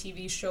click the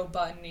TV show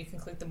button, you can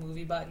click the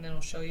movie button, and it'll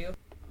show you.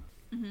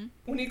 Mm-hmm.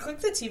 When you click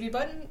the TV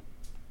button,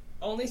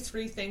 only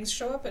 3 things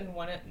show up, and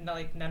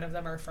none of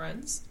them are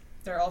Friends.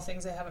 They're all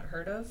things I haven't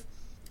heard of.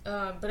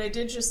 But I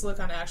did just look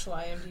on actual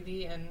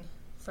IMDb, and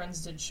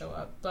Friends did show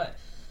up. But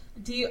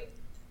he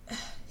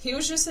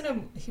was just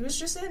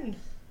in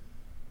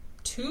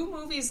 2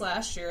 movies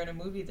last year and a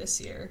movie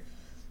this year.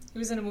 He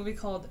was in a movie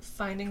called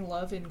Finding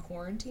Love in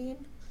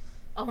Quarantine.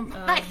 Oh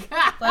my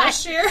god!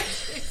 Last year.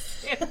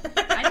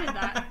 I did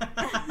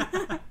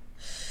that.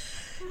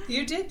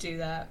 You did do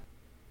that.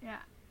 Yeah.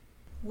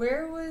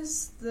 Where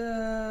was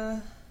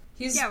the...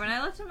 Yeah, when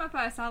I looked him up,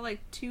 I saw,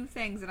 like, 2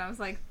 things, and I was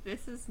like,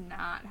 this is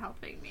not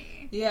helping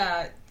me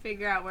Yeah,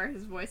 figure out where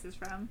his voice is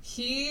from.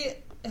 he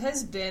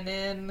has been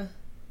in,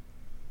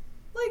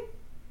 like,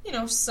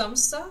 some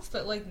stuff,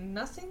 but, like,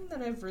 nothing that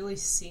I've really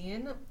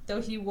seen. Though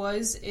he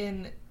was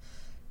in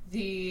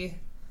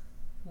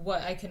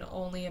what I can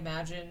only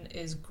imagine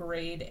is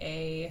grade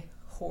A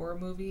horror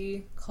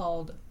movie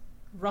called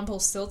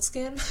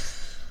Rumpelstiltskin.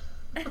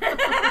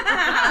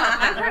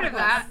 I've heard of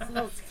that.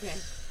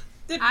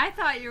 Rumpelstiltskin. I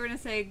thought you were going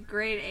to say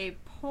grade A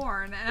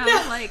porn, and I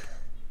was like,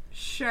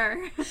 sure.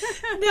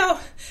 No,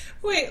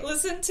 wait,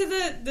 listen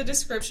to the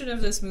description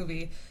of this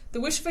movie. The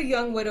wish of a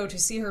young widow to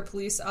see her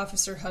police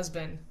officer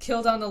husband,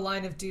 killed on the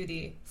line of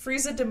duty,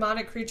 frees a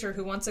demonic creature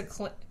who wants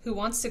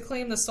to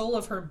claim the soul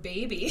of her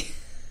baby.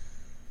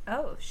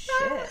 Oh,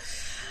 shit.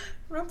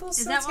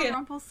 Is that what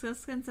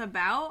Rumpelstiltskin's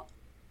about?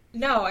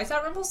 No, I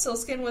thought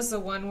Rumpelstiltskin was the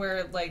one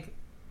where, like,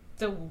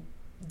 the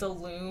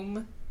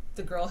loom,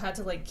 the girl had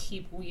to, like,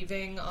 keep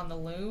weaving on the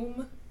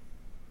loom.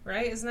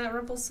 Right? Isn't that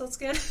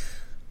Rumpelstiltskin?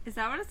 Is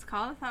that what it's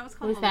called? I thought it was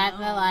called Was that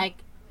Alone. the, like,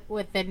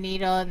 with the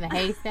needle and the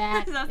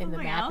haystack Is that and the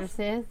something else?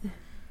 mattresses?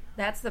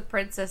 That's the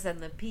Princess and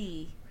the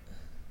Pea.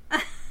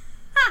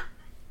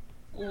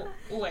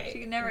 Wait, She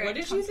can never what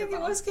get did you think it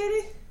comfortable. was,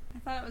 Katie? I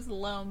thought it was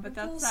loam, but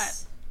that's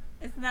that.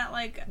 Isn't that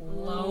like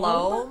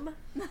Loam?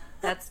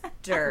 That's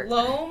dirt.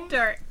 Loam?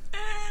 dirt?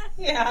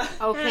 Yeah.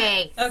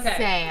 Okay, Okay.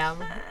 Sam.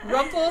 I have to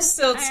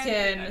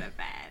Rumpelstiltskin. go to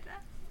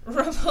bed.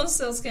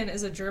 Rumpelstiltskin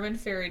is a German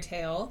fairy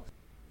tale.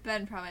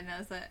 Ben probably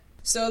knows it.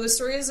 So the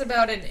story is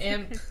about an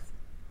imp,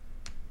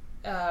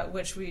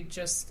 which we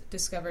just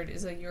discovered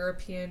is a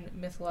European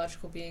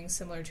mythological being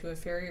similar to a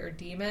fairy or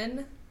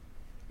demon,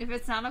 If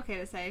it's not okay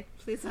to say,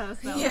 please let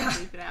us know. Yeah.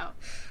 We'll bleep it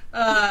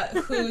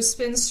out. who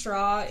spins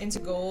straw into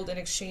gold in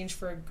exchange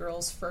for a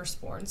girl's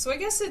firstborn. So I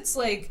guess it's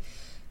like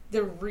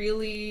the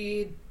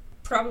really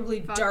probably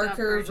Fucked up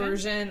darker version?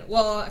 version.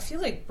 Well, I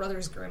feel like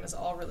Brothers Grimm is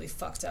all really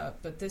fucked up,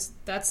 but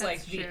that's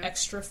like the true.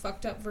 extra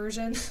fucked up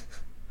version.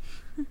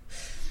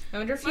 I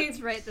wonder if Let's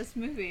he rate this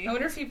movie. I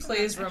wonder if he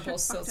plays An extra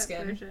fucked up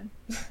Rumpelstiltskin. version.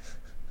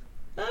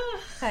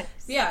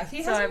 Yeah,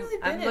 he So hasn't really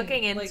been I'm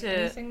looking in like into-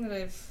 anything that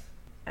I've.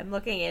 I'm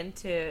looking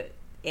into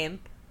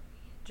imp,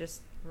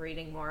 just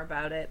reading more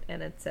about it,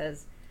 and it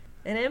says,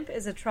 an imp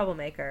is a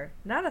troublemaker,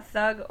 not a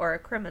thug or a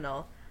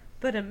criminal,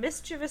 but a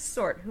mischievous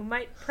sort who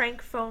might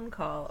prank phone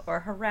call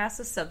or harass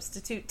a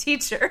substitute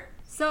teacher.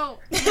 So,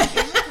 in Game of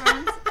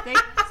Thrones, So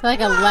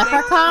like a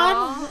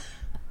leprechaun?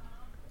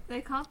 they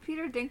call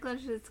Peter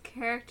Dinklage's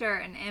character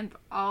an imp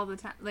all the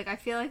time. Like, I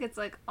feel like it's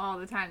like all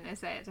the time they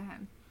say it to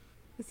him.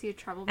 Is he a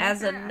troublemaker?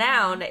 As I a don't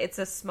noun, know. it's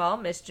a small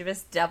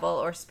mischievous devil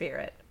or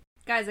spirit.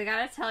 Guys, I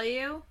gotta tell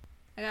you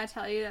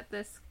that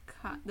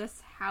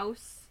this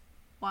house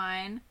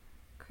wine,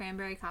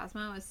 Cranberry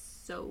Cosmo, is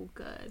so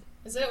good.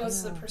 Is it?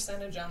 What's the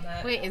percentage on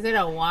that? Wait, is it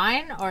a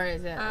wine or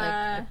is it like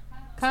a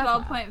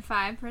Cosmo?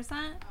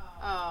 12.5%.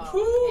 Oh,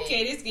 Ooh,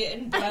 okay. Katie's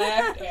getting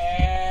blacked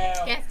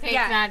out. Guess Kate's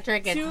Yeah, not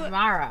drinking two-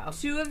 tomorrow.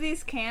 2 of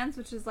these cans,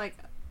 which is like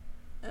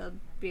a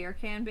beer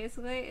can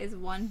basically, is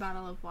 1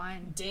 bottle of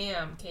wine.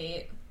 Damn,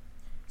 Kate.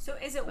 So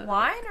is it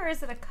wine or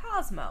is it a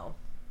Cosmo?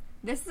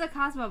 This is a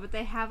Cosmo, but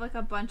they have like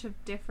a bunch of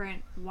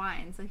different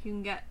wines. Like you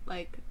can get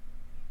like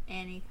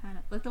any kind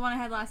of, like the one I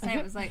had last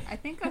night was like, I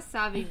think a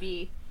Savi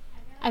B.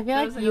 I feel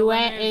That was like like you a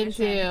went limited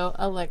into edition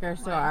a liquor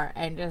store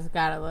and just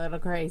got a little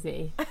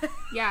crazy.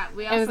 Yeah,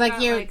 we also It was like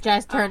got, you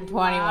just turned a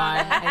 21 lot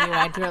of- and you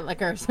went to a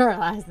liquor store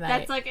last night.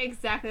 That's like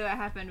exactly what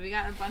happened. We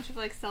got a bunch of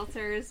like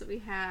seltzers. We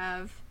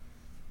have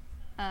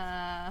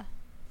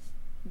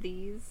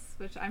these,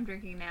 which I'm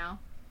drinking now.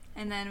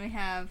 And then we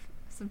have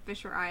some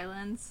Fisher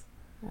Islands.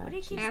 What do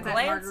you keep I got that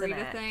glancing margarita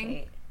at, thing.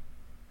 Kate?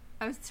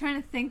 I was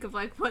trying to think of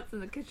like what's in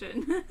the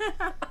kitchen.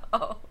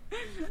 Oh.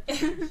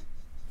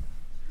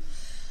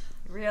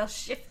 Real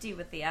shifty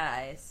with the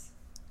eyes.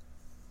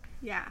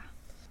 Yeah.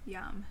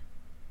 Yum.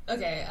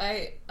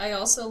 Okay, I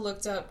also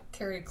looked up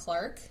Carrie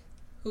Clark,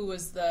 who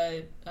was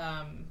the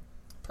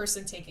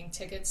person taking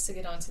tickets to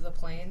get onto the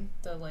plane.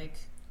 The like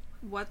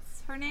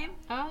What's her name?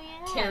 oh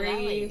yeah, that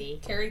lady.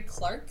 Carrie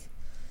Clark.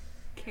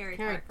 Carrie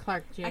Carrie Clark.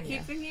 Clark Jr. I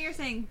keep thinking you're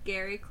saying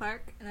Gary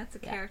Clark, and that's a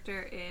Yeah.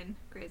 character in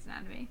Grey's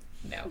Anatomy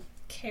No,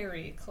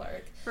 Carrie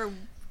Clark. for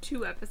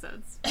 2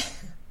 episodes.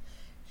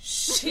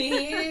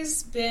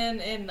 She's been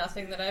in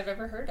nothing that I've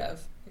ever heard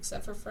of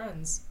except for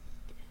Friends.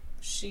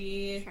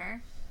 She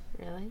Sure.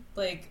 Really?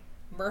 like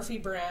Murphy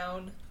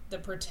Brown, The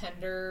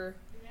Pretender.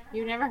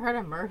 You never heard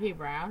of Murphy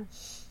Brown?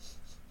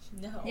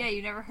 No. Yeah,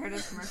 you never heard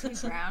of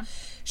Murphy Brown?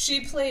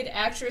 She played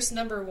actress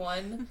number 1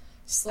 I've never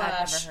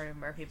slash heard of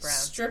Murphy Brown.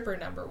 stripper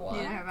number 1.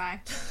 Neither have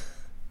I.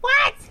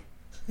 What?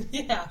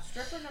 Yeah.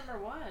 Stripper number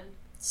 1.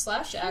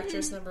 Slash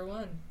actress number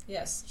 1.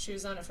 Yes, she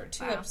was on it for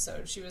 2 Wow.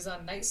 episodes. She was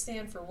on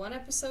Nightstand for 1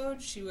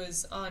 episode. She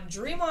was on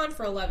Dream On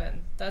for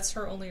 11. That's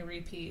her only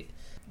repeat.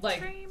 Like,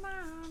 Dream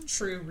on.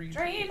 true repeat.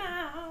 Dream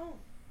out.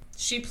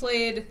 She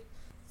played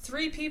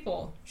 3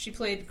 people. She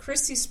played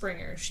Christy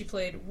Springer. She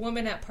played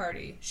Woman at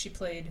Party. She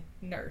played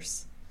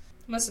Nurse.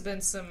 Must have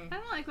been some... I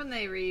don't like when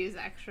they reuse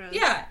extras.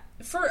 Yeah,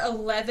 for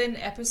 11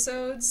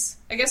 episodes.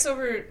 I guess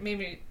over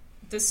maybe...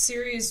 The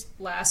series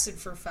lasted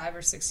for 5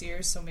 or 6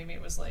 years, so maybe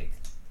it was like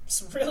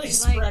really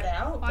spread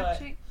out.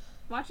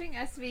 Watching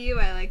SVU,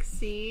 I like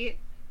see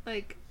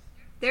like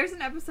there's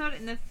an episode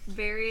in the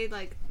very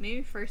like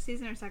maybe first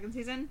season or second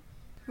season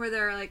where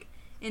they're like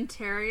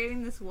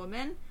interrogating this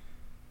woman,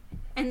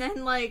 and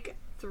then like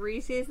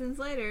 3 seasons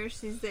later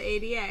she's the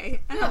ADA,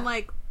 and Yeah. I'm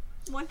like,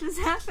 what just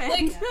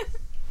happened? Like,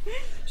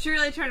 She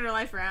really turned her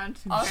life around.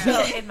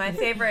 Also, in my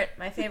favorite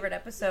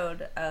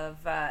episode of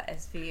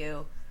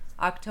SVU,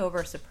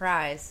 October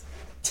Surprise.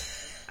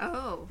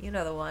 Oh, You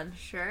know the one.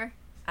 sure.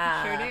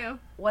 Uh, Sure do.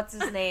 What's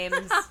his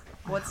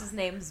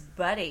name's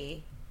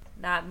buddy?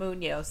 Not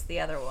Munoz, the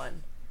other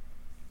one.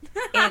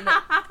 In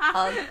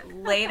a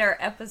later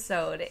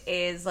episode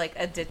is like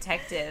a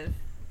detective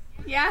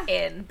Yeah.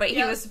 but he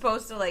Yep. was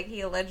supposed to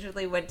he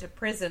allegedly went to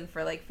prison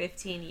for like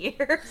 15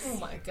 years. Oh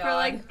my god. For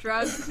like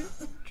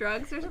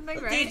drugs or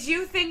something, right? Did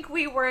you think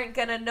we weren't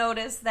gonna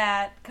notice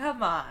that?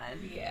 Come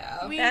on.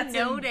 Yeah. We That's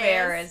noticed.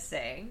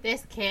 embarrassing.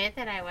 This kid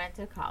that I went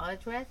to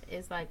college with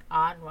is like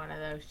on one of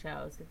those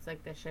shows. It's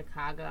like the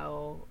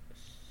Chicago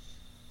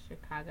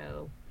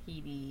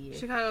PD.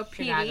 Chicago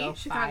PD,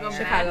 Chicago Fire.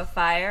 Chicago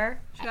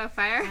Fire. Chicago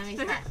Fire. Let me,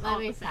 They're find, all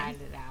let me the same.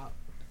 find it out.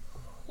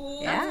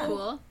 Who, Yeah.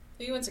 Cool.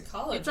 who you went to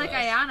college It's like with?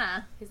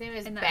 Ayana. His name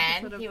is In the Ben.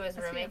 episode of He was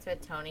SVU. roommates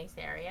with Tony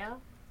Serio.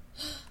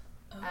 Oh,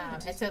 do you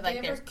And think so like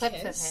they there's ever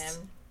clips kissed?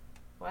 of him.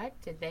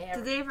 What? Did they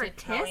ever Did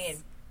Tony kiss?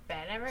 and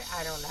Ben ever?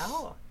 I don't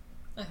know.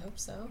 I hope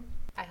so.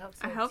 I hope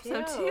so I hope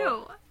so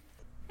too.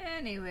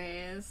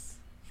 Anyways,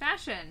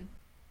 fashion.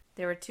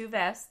 There were 2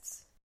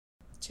 vests.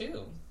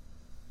 2.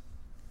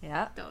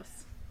 Yeah.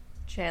 Those.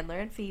 Chandler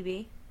and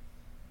Phoebe.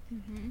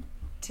 Mm-hmm.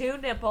 2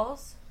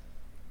 nipples.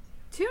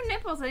 2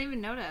 nipples. I didn't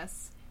even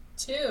notice.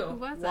 2. Who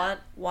was it?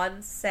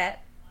 One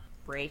set.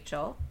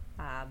 Rachel,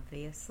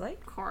 obviously.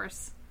 Of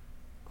course.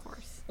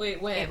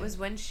 Wait, when? It was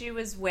when she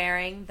was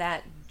wearing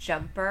that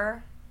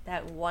jumper,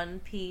 that one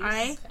piece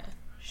I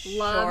Okay.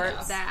 love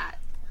shorts, that.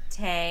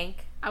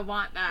 tank. I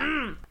want that.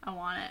 I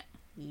want it.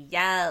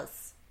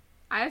 Yes.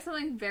 I have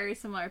something very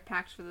similar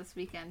packed for this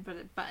weekend, but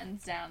it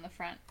buttons down the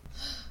front.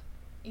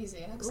 Easy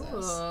access.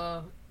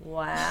 Ooh.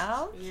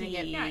 Wow. You're gonna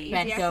get Yeah, easy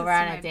bent access over to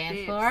on my a dance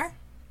boobs. floor?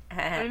 But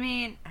I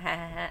mean,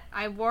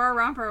 I wore a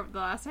romper the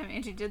last time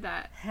Angie did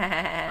that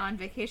on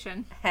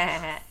vacation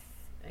I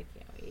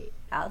can't wait.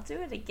 I'll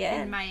do it in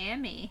again.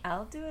 Miami.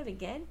 I'll do it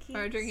again, Keith.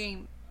 We were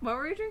drinking. What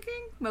were we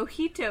drinking?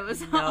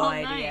 Mojitos No all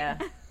idea.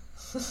 night.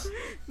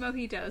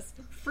 Mojitos.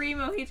 Free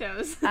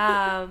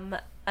mojitos.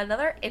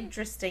 Another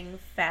interesting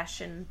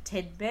fashion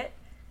tidbit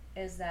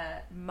is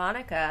that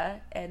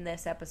Monica in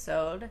this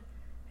episode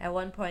at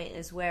one point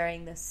is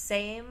wearing the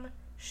same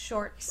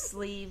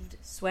short-sleeved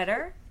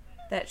sweater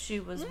that she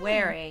was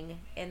wearing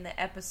in the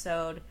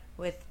episode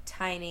with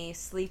tiny,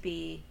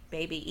 sleepy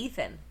baby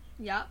Ethan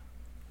Yep.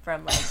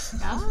 from like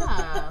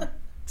Oh.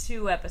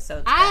 2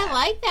 episodes I back.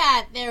 like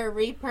that they're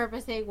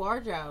repurposing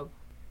wardrobe.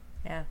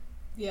 Yeah.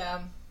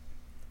 Yeah.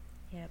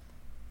 Yep.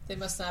 They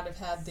must not have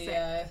had the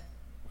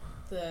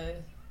They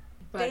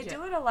Budget.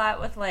 do it a lot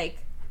with like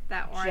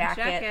That orange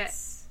jacket.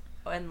 jackets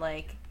and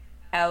like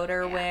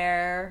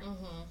outerwear.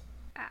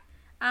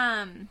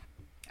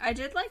 I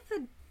did like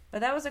the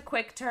But that was a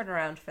quick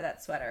turnaround for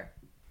that sweater.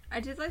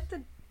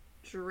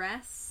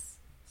 dress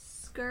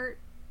skirt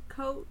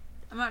coat.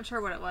 I'm not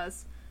sure what it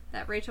was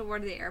that Rachel wore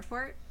to the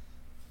airport.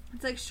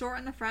 It's like short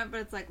in the front,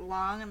 but it's like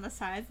long on the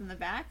sides and the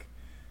back.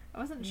 I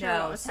wasn't sure what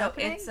No, was so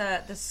happening. it's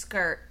the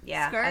skirt.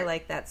 Yeah, Skirt? I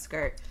like that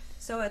skirt.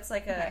 So it's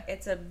like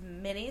it's a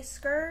mini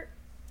skirt,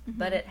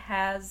 but it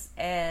has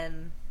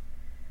an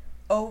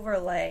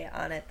overlay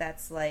on it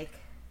that's like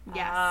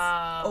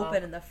yes.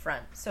 open in the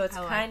front. So it's I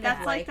like kind That's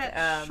of like like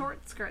that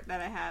short skirt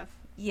that I have.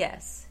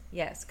 Yes,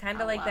 kind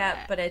I of like love that,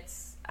 it. but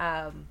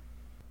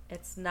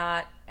it's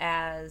not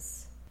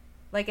as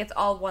like it's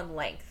all one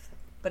length,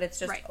 but it's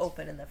just Right.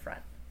 open in the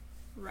front.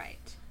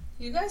 Right.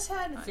 You guys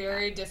had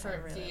very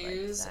different really liked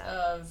views that.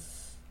 of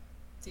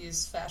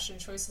these fashion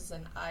choices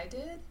than I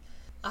did.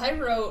 I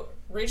wrote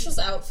Rachel's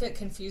outfit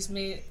confused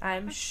me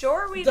I'm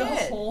sure we the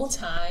did. whole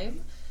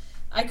time.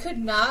 I could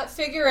not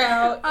figure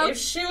out if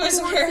she was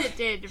Of course wearing it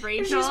did, if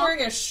Rachel. she was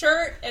wearing a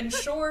shirt and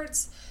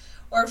shorts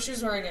or if she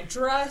was wearing a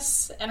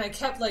dress, and I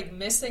kept like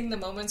missing the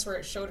moments where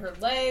it showed her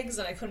legs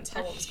and I couldn't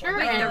tell what was Sure,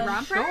 going Wait, on. the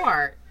romper?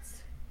 shorts.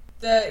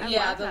 The I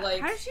yeah, love the that.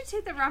 like How did she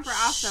take the romper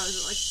off though?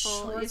 Is it like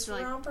full? You have shorts to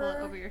like pull romper?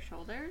 it over your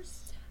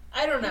shoulders.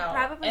 I don't know.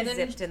 Probably and then,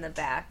 zipped in the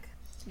back.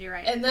 You're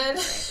right. And then,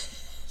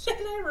 then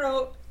I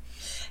wrote,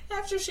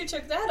 after she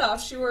took that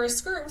off, she wore a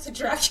skirt with a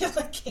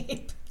Dracula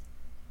cape.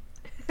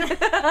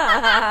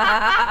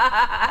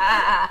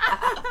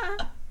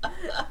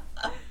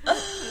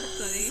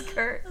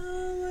 Skirt.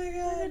 Oh my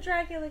The god.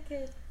 Dracula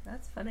kid.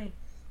 That's funny.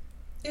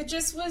 It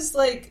just was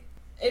like,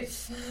 I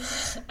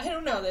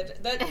don't know,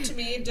 that to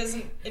me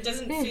doesn't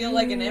feel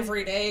like an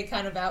everyday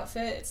kind of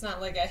outfit. It's not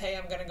like a, hey,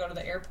 I'm gonna go to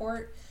the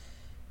airport,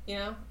 you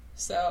know?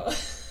 So,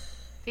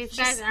 These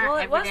guys aren't Well,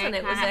 it everyday wasn't.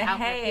 It was kinda a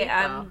outfit hey,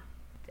 people.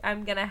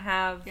 I'm gonna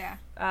have.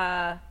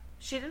 Yeah.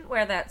 She didn't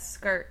wear that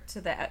skirt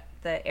to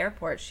the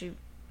airport.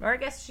 Or I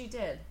guess she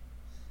did,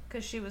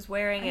 because she was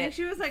wearing I think it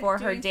she was, like, for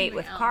her doing date something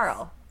with else.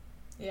 Carl.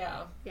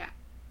 yeah. Yeah.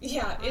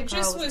 Yeah, it Carl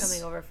just was was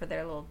coming over for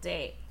their little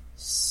date.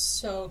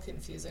 so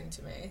confusing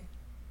to me.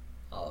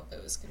 All of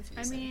it was I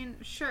confusing. mean,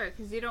 sure,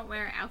 because you don't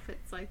wear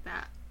outfits like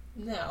that.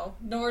 No,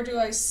 nor do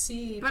I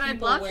see But I'd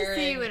people love to see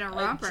wearing you in a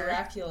romper.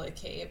 Dracula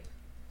cape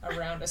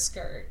around a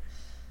skirt.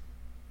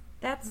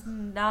 That's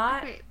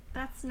not Wait.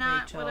 That's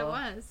not what it Rachel.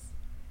 was.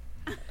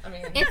 I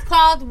mean, It's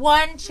called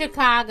One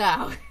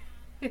Chicago.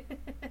 the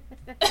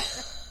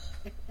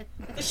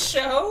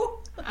show?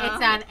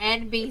 It's on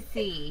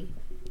NBC.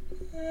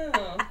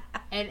 Oh.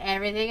 And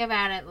everything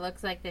about it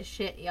looks like the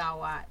shit y'all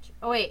watch.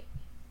 Oh, wait.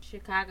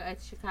 Chicago.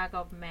 It's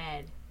Chicago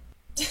Med.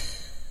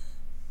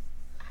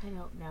 I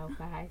don't know,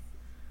 guys.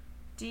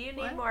 Do you need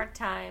What? more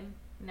time?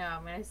 No,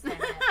 I'm going to send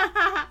it.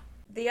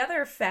 The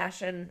other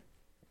fashion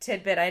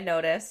tidbit I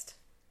noticed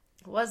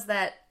was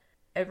that,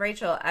 and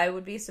Rachel, I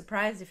would be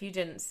surprised if you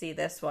didn't see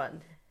this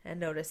one and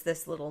notice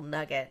this little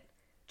nugget.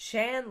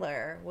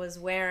 Chandler was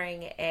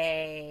wearing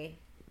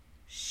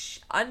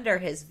under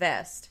his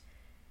vest,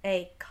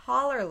 a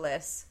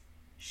collarless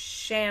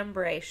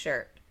chambray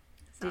shirt.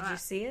 Did you that.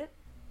 see it?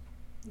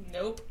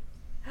 Nope.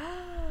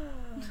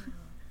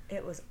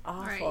 It was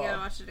awful. Alright, you gotta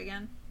watch it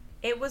again.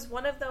 It was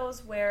one of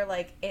those where,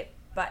 like, it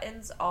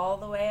buttons all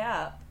the way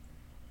up,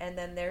 and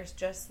then there's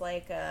just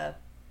like a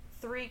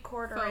 3/4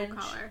 Faux inch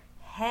collar.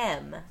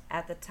 hem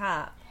at the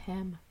top.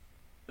 Him.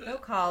 No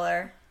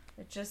collar.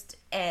 It just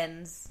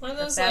ends. One of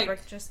the those, fabric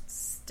like- just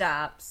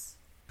stops.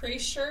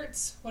 Priest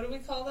shirts? What do we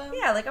call them?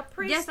 Yeah, like a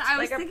priest. Yes, I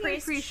was like a thinking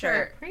priest priest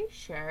shirt.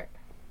 Pre-shirt.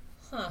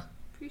 Huh.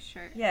 Pretty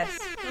sure. Yes,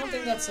 I don't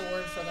think that's a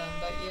word for them,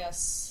 but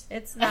yes.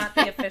 it's not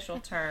the official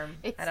term.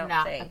 It's I don't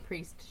not think. a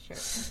priest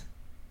shirt.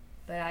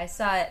 But I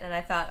saw it and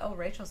I thought, oh,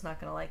 Rachel's not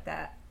gonna like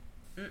that.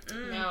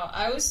 No,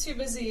 I was too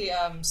busy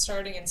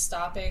starting and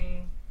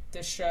stopping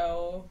the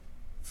show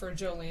for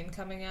Jolene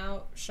coming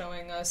out,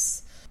 showing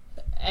us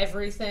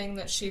everything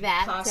that she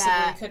That,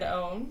 possibly could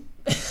own.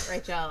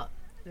 Rachel,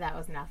 that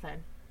was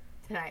nothing.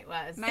 Tonight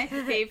was. My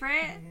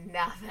favorite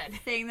Nothing.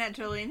 thing that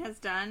Jolene has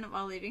done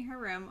while leaving her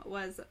room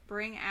was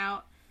bring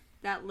out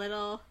that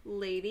little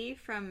lady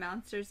from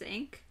Monsters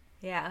Inc.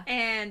 Yeah.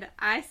 And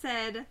I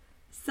said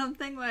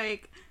something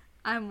like,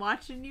 "I'm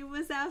watching you,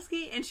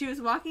 Wazowski," and she was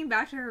walking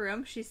back to her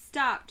room. She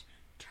stopped,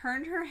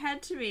 turned her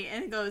head to me,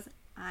 and goes,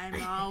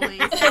 "I'm always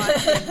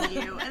watching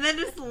you," and then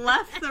just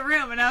left the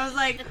room. And I was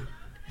like,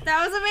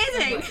 that was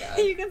amazing. Oh my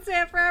God. You can stay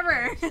up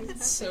forever. It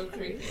It's so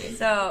creepy.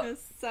 So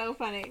was so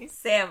funny.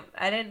 Sam,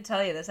 I didn't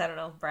tell you this. I don't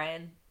know if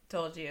Brian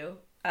told you.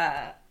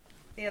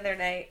 The other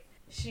night,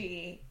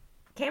 she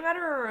came out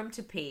of her room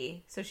to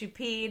pee. So she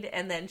peed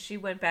and then she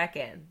went back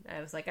in.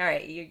 I was like, all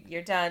right,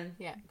 you're done.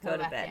 Yeah, Go to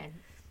back bed. in.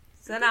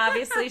 So then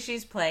obviously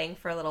she's playing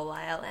for a little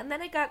while. And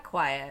then it got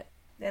quiet.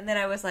 And then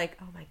I was like,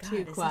 oh my God, Too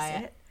is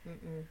quiet. this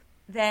it?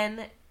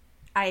 Then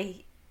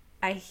I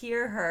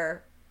hear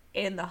her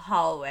in the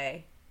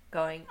hallway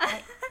going,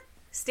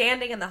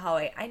 standing in the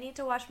hallway. I need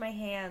to wash my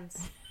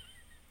hands.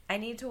 I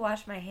need to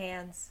wash my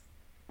hands.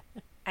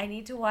 I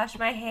need to wash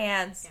my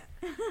hands.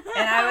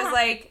 And I was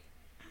like,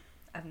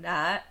 I'm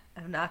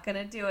not going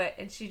to do it.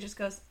 And she just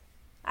goes,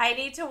 I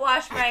need to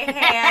wash my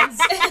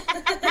hands.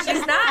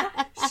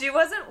 She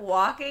wasn't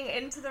walking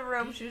into the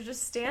room. She was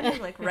just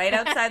standing like right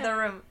outside the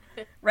room,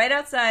 right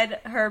outside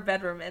her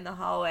bedroom in the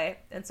hallway.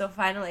 And so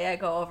finally I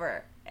go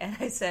over and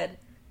I said,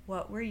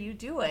 what were you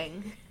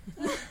doing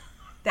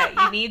that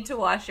you need to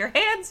wash your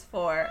hands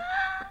for?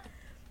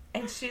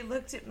 And she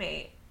looked at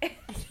me.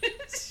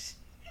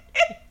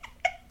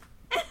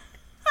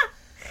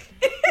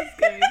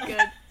 Good.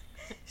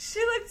 She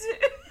looked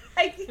at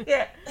I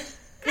can't.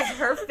 Because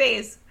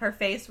her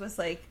face was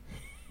like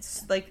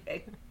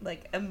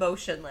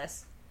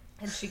emotionless.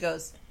 And she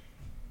goes,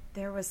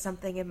 there was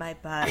something in my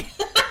butt.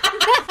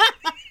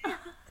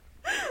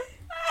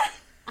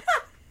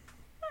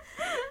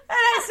 And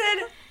I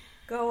said,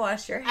 go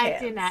wash your hands.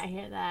 I did not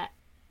hear that.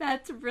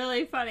 That's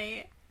really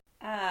funny.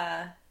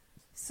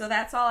 So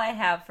that's all I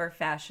have for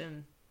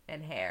fashion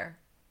and hair.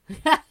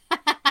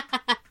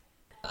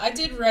 I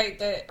did write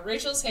that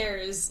Rachel's hair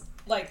is,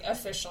 like,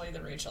 officially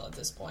the Rachel at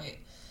this point.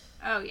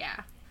 Oh,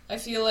 yeah. I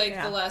feel like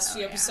Yeah. the last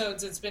few Oh, yeah.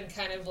 episodes, it's been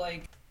kind of,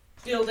 like,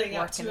 building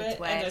up Working to its it,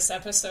 way. and this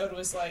episode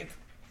was, like,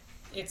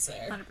 it's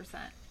there. 100%.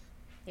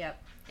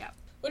 Yep.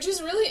 Which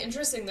is really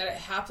interesting that it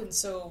happened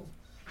so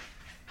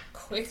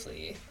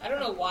quickly. I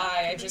don't know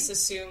why. I just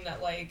assumed that,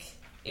 like,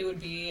 it would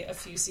be a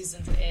few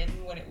seasons in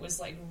when it was,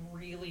 like,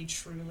 really,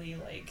 truly,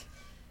 like,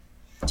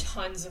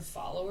 tons of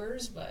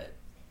followers, but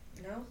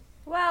no.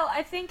 Well,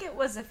 I think it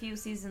was a few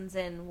seasons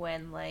in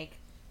when, like,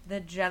 the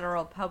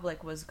general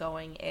public was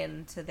going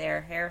into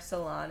their hair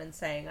salon and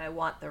saying, I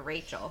want the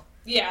Rachel.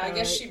 Yeah, I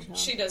guess Rachel.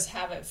 she does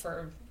have it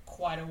for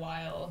quite a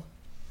while.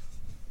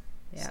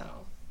 Yeah. So,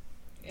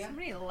 yeah. So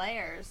many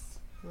layers.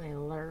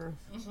 Layers.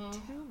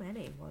 Too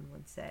many, one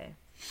would say.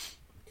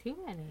 Too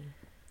many.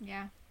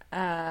 Yeah.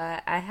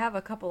 I have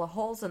a couple of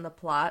holes in the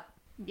plot.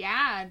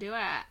 Yeah, do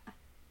it.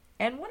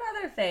 And one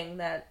other thing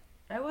that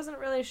I wasn't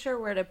really sure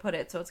where to put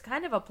it, so it's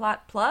kind of a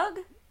plot plug,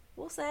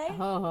 we'll say. We'll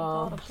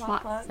call it a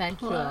plot plug.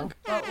 Sensual.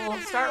 But we'll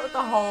start with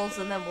the holes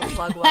and then we'll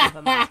plug one of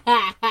them out.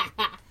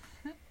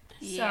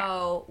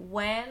 So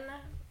when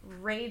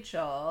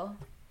Rachel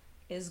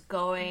is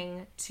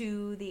going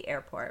to the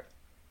airport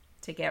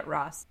to get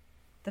Ross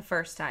the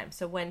first time,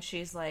 so when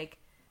she's like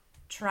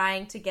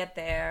trying to get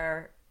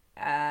there,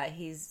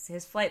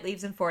 his flight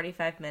leaves in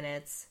 45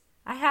 minutes.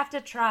 I have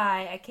to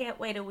try. I can't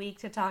wait a week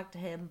to talk to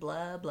him.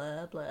 Blah,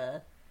 blah,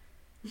 blah.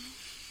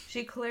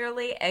 She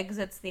clearly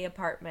exits the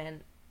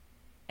apartment,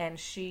 and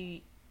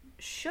she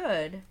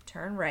should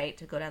turn right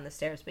to go down the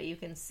stairs, but you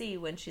can see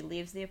when she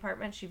leaves the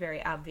apartment, she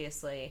very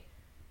obviously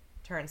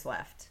turns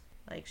left.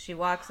 Like, she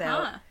walks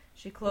out,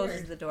 she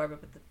closes the door,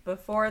 but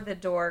before the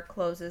door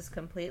closes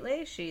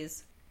completely,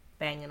 she's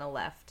banging a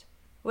left.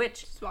 Which...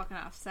 Just walking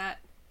off set.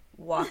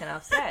 Walking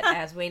off set,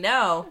 as we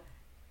know,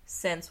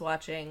 since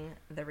watching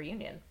the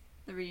reunion.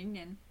 The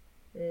reunion.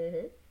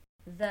 Mm-hmm.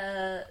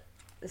 The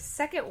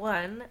second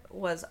one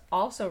was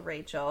also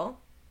Rachel,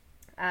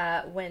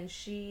 when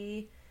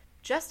she...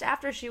 Just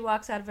after she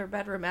walks out of her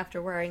bedroom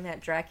after wearing that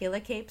Dracula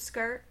cape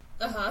skirt,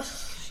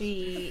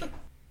 she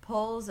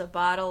pulls a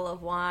bottle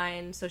of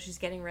wine. So she's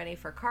getting ready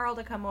for Carl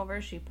to come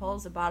over. She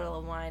pulls a bottle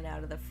of wine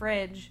out of the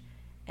fridge,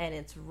 and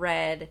it's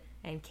red.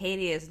 And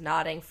Katie is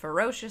nodding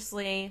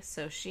ferociously,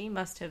 so she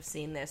must have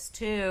seen this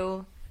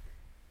too.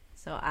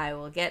 So I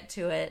will get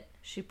to it.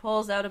 She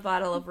pulls out a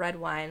bottle of red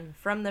wine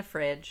from the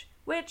fridge,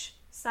 which,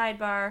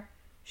 sidebar,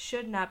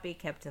 should not be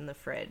kept in the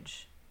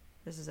fridge.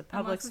 This is a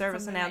public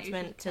service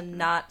announcement to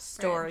not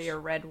store your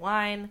red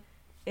wine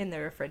in the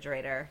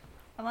refrigerator.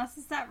 Unless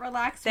it's that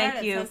relaxed red.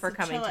 Thank you for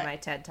coming to my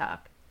TED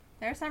Talk.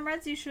 There are some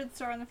reds you should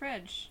store in the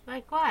fridge.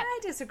 Like what? I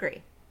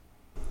disagree.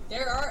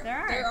 There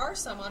are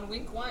some on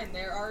Wink Wine.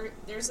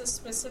 There's a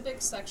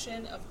specific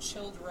section of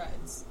chilled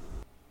reds.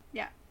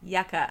 Yeah.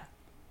 Yucca.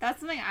 That's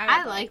something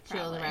I like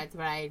chilled reds,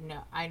 but I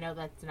know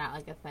that's not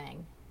like a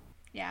thing.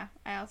 Yeah,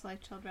 I also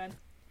like chilled red.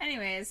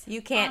 Anyways,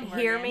 you can't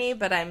hear me,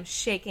 but I'm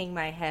shaking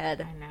my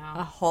head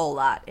a whole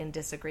lot in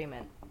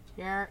disagreement.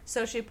 Sure.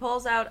 So she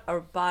pulls out a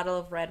bottle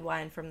of red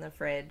wine from the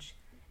fridge,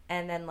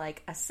 and then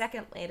like a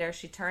second later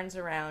she turns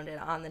around and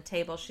on the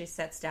table she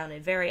sets down a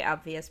very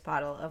obvious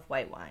bottle of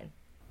white wine.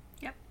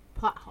 Yep.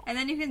 And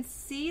then you can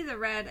see the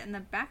red in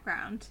the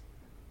background.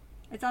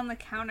 It's on the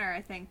counter,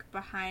 I think,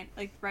 behind,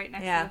 like right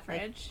next to the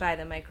fridge. Like by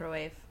the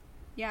microwave.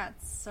 Yeah,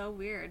 it's so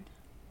weird.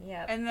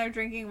 Yep. And they're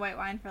drinking white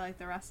wine for like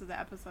the rest of the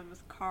episode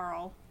with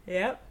Carl.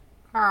 Yep.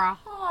 Carl.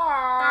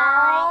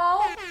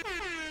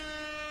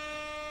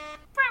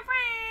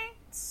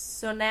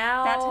 So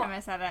now... That time I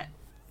said it.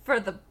 For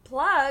the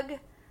plug,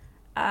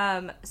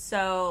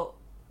 so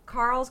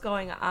Carl's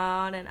going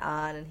on,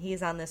 and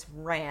he's on this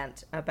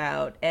rant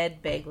about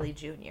Ed Begley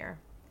Jr.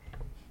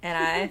 And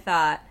I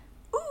thought,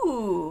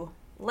 ooh,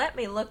 let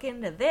me look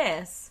into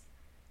this.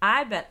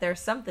 I bet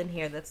there's something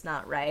here that's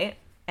not right.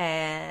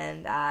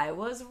 And I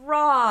was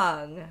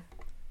wrong.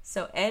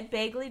 So Ed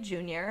Begley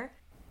Jr.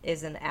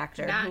 is an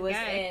actor who was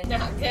in...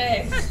 Not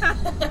gay.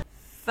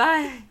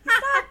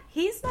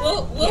 He's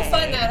not We'll gay.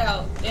 find that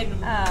out in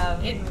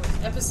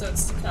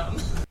episodes to come.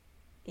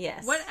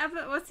 Yes.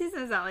 What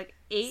season is that? Like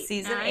 8?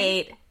 Season 9?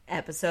 8,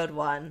 episode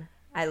 1.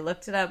 I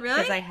looked it up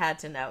because I had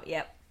to know.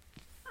 Yep.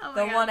 Oh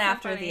The God, one so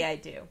after funny. the I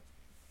Do.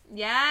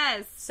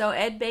 Yes. So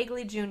Ed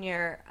Begley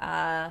Jr.,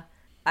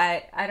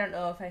 I don't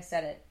know if I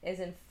said it,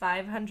 is in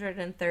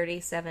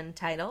 537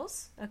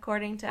 titles,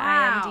 according to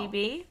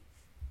IMDb.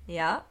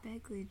 Yeah.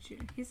 Begley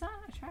Jr. He's not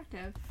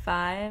attractive.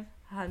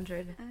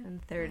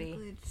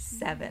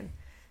 537.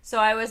 So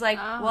I was like,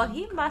 well,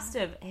 he must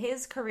have,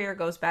 his career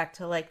goes back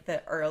to like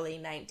the early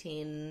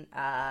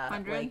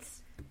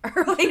 1900s.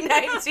 Early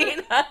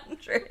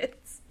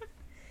 1900s.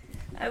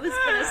 I was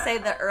going to say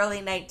the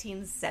early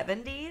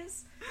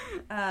 1970s.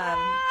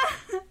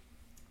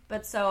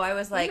 But so I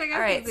was like, all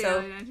right,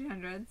 so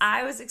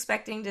I was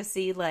expecting to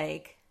see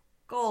like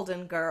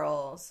Golden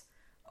Girls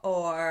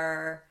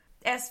or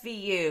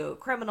SVU,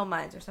 Criminal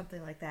Minds or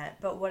something like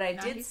that. But what I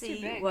did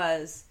see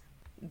was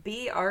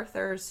B.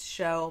 Arthur's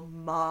show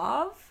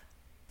Mauve.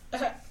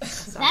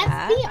 That's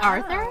B.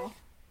 Arthur?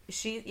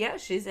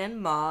 She's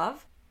in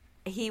Mauve.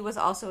 He was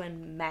also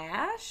in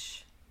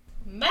MASH.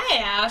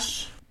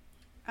 MASH?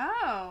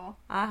 Oh.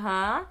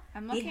 Uh-huh.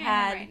 I'm looking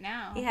at him right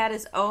now. He had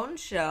his own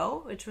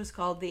show, which was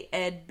called the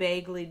Ed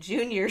Begley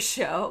Jr.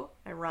 Show,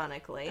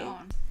 ironically. No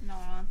one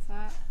wants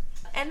that.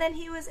 And then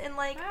he was in,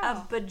 like,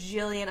 a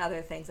bajillion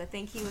other things. I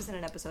think he was in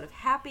an episode of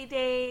Happy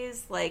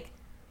Days. Like,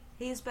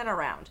 he's been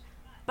around.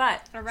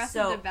 But,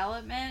 Arrested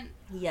Development.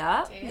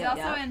 Yeah. He's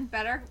also in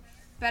Better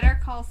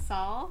Call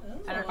Saul. Oh.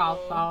 Better Call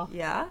Saul.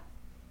 Yeah.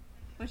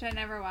 Which I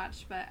never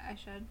watched, but I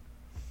should.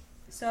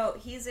 So,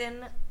 he's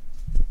in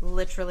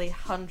literally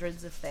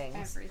hundreds of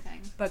things.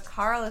 Everything. But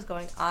Carl is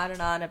going on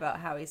and on about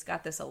how he's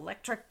got this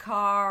electric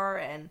car,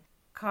 and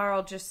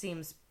Carl just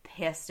seems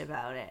pissed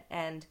about it.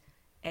 And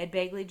Ed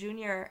Begley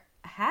Jr.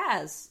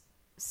 has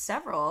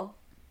several,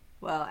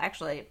 well,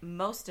 actually,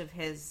 most of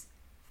his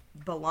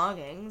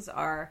belongings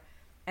are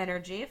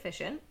energy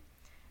efficient.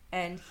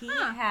 And he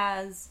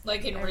has...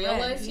 Like in real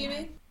life, you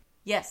mean?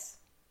 Yes.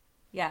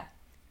 Yeah.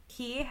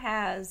 He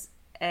has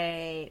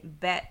a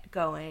bet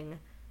going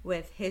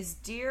with his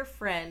dear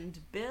friend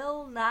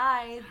Bill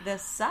Nye the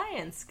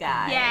Science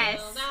Guy.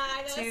 Yes. Bill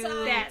Nye the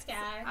Science That's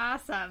Guy.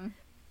 awesome.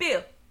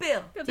 Bill.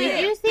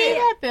 Did you see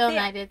that Bill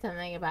Nye did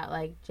something about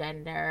like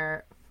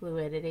gender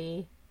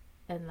fluidity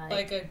and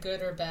Like a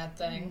good or bad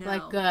thing. No.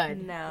 like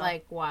good. No.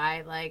 Like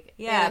why? Like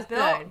Yeah, it was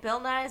good. Bill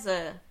Nye's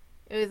a...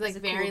 It was like He's a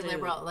cool very dude.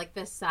 liberal, like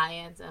the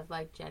science of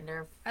like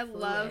gender. I fluid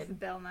love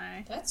Bill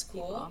Nye. That's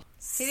cool. people.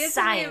 He did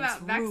something Science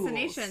about rules.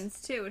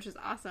 vaccinations too, which is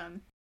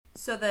awesome.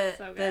 So the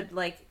So the good.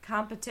 like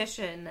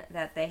competition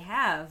that they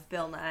have,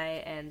 Bill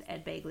Nye and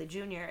Ed Begley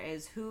Jr.,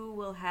 is who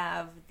will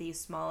have the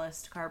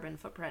smallest carbon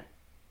footprint.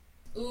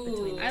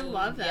 Ooh, I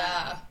love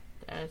that.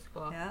 That is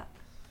cool. Yeah,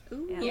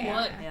 Ooh, yeah, Who yeah.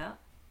 won? yeah.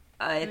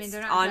 mean, It's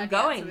they're not dead yet,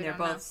 ongoing. so we They're don't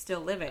both know. still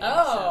living.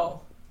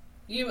 Oh,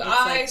 you. It's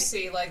I like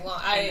see. Like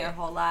long. so, in their I.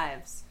 whole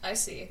lives. I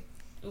see.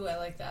 Ooh, I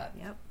like that.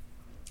 Yep.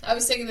 I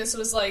was thinking this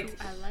was like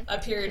I like a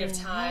period of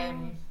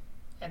time,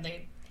 and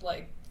they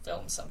like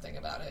filmed something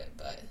about it.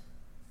 But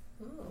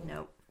ooh,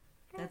 Nope.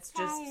 That's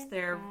just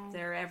their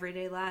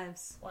everyday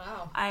lives.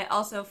 wow. I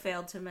also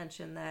failed to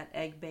mention that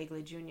Ed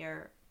Begley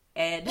Jr.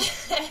 Ed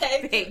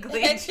egg,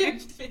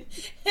 Begley.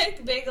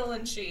 egg bagel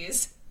and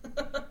cheese.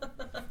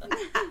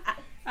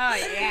 Oh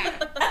yeah.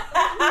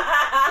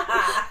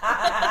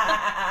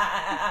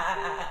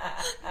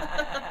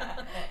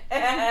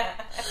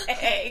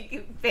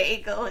 Egg,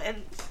 bagel,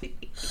 and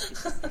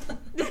cheese.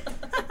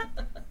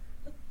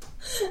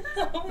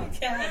 Oh my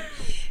god,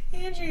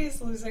 Angie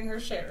is losing her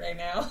shit right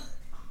now.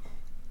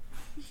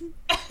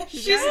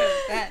 she's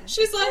Bed.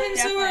 she's laughing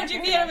so Definitely hard you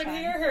after can't that even time.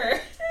 hear her.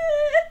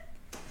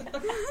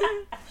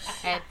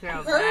 And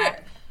throw Her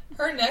back.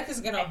 her neck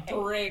is gonna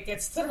break.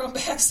 It's thrown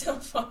back so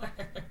far.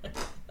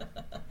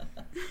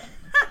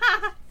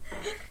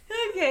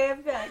 Okay,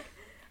 I'm back.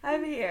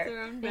 I'm here.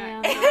 Thrown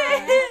back.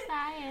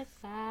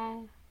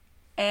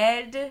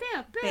 Ed Bill.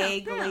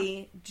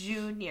 Begley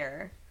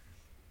Jr.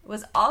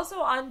 was also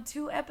on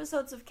 2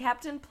 episodes of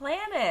Captain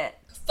Planet.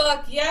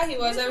 Fuck yeah, he You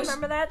was. guys I was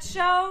remember that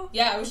show?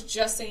 yeah, I was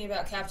just thinking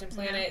about Captain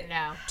Planet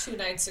No. 2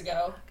 nights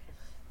ago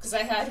because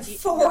I had no idea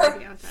four what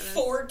that is.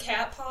 four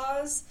cat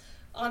paws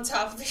on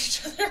top of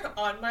each other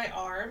on my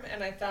arm,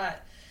 and I thought,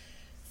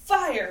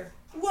 fire,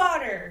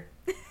 water,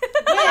 wind.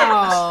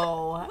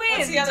 Oh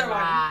What's the other one?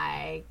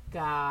 my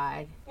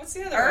god! What's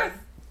the other Earth?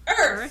 one?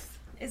 Earth.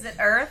 Is it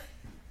Earth?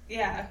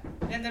 Yeah.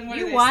 And then what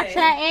do You they watch say?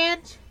 that,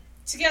 Ange?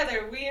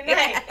 Together we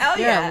unite. Hell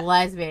You're yeah. a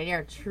lesbian. You're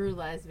a true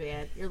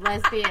lesbian. Your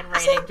lesbian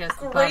rating just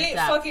Great bumped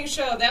up. fucking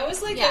show. That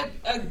was like Yeah.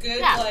 a good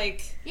Yeah.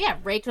 like. Yeah,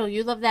 Rachel,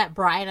 you love that.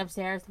 Brian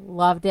upstairs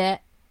loved it.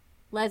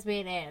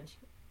 Lesbian Ange.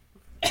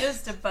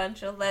 Just a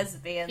bunch of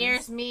lesbians.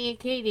 Here's me and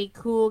Katie,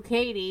 cool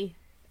Katie,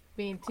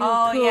 being too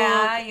Oh cool.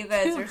 yeah, you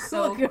guys two are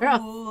so cool girls.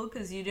 cool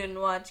because you didn't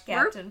watch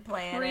Captain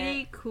Planet.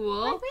 Pretty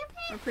cool.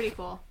 We're pretty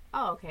cool.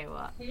 Oh, okay,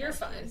 well, You're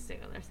fine.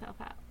 single herself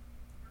out.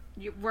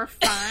 We're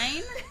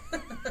fine.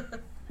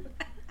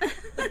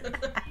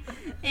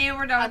 And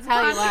we're done I'll with the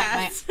tell you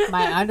podcast. what,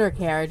 my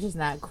undercarriage is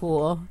not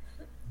cool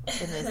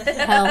in this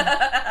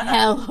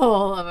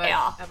hellhole of a,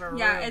 Yeah. of a room.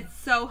 Yeah, it's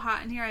so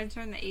hot in here. I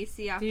turned the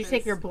AC off. Did you 'cause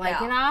take your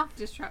blanket Yeah. off?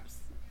 disrupts?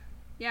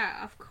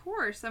 Yeah, of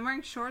course. I'm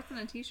wearing shorts and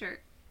a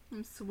t-shirt.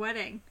 I'm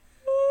sweating.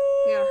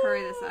 We gotta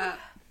hurry this up.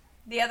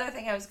 The other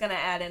thing I was going to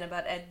add in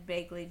about Ed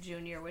Begley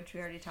Jr., which we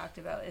already talked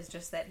about, is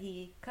just that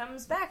he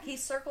comes back. He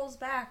circles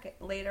back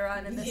later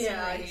on in the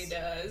Yeah, series. he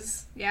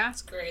does. Yeah,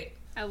 It's great.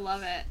 I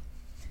love it.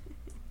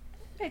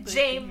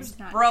 James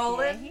Not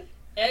Brolin.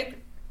 gay.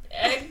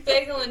 Egg,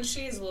 bagel, and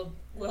cheese will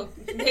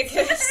make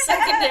a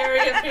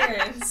secondary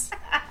appearance.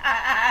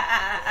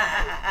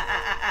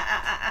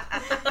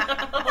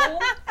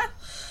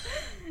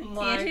 Oh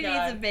my Angie needs a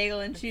god. bagel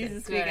and cheese a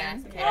this good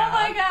weekend. ass Oh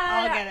my god.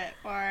 I'll get it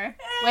for her.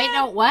 Wait,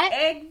 no, what?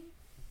 Egg,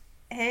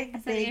 I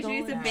said bagel,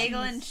 Angie needs a and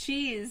bagel cheese. and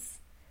cheese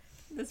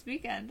this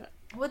weekend.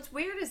 What's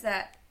weird is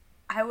that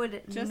I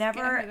would Just get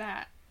never, her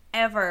that.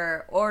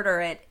 ever order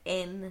it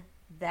in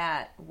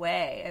that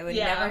way. I would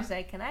Yeah. never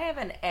say, can I have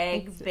an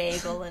egg,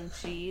 bagel, and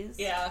cheese?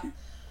 Yeah.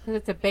 Because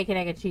it's a bacon,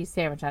 egg, and cheese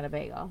sandwich on a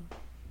bagel.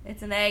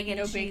 It's an egg and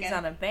No cheese bacon.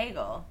 on a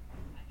bagel.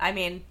 I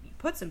mean,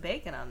 put some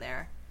bacon on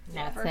there.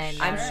 Not For saying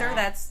sure. I'm no. sure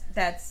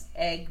that's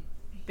egg,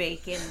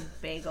 bacon,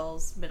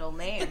 bagel's middle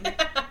name.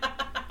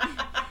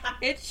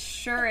 It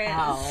sure is.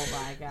 Oh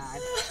my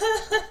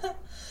god.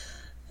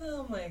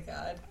 Oh my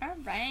god. All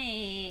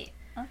right,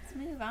 let's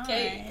move on.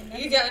 Okay,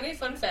 you got any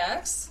fun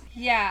facts?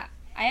 Yeah,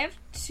 I have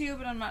 2,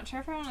 but I'm not sure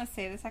if I want to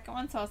say the second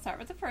one, so I'll start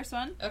with the first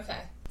one. Okay.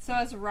 So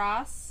as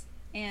Ross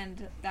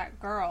and that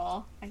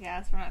girl, I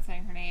guess we're not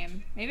saying her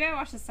name. Maybe I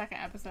watched the second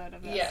episode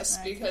of this. Yes,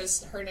 and I-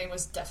 because her name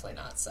was definitely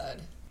not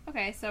said.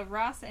 Okay, so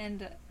Ross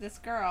and this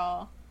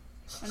girl,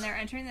 when they're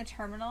entering the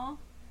terminal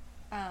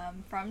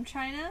from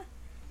China,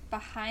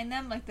 behind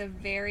them, like the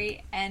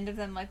very end of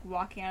them, like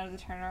walking out of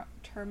the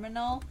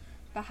terminal,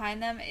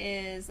 behind them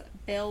is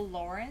Bill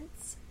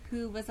Lawrence,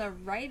 who was a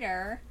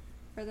writer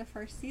for the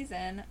first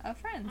season of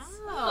Friends.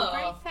 Oh,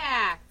 great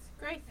fact.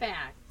 Great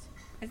fact.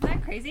 Isn't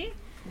that crazy?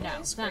 No, That is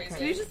it's not crazy. So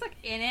crazy. he's just like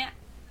in it.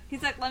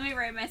 He's like, let me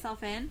write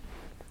myself in.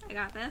 I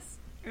got this.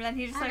 And then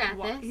he just I like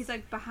got this. he's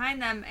like behind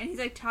them and he's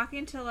like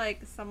talking to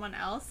like someone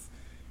else,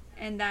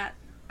 and that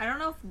I don't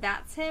know if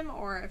that's him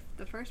or if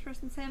the first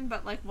person's him,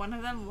 but like one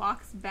of them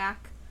walks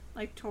back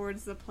like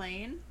towards the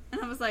plane,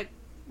 and I was like,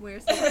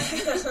 Where's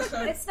the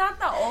guy? It's not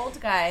the old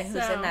guy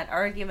who's So- in that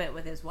argument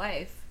with his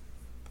wife.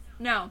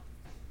 No.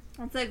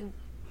 It's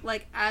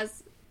like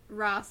as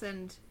Ross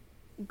and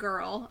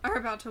girl are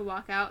about to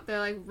walk out, they're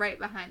like right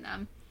behind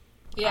them.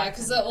 Yeah,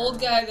 because the old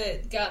guy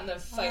that got in the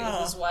fight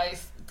with his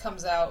wife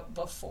comes out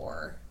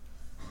before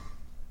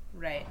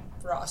Right.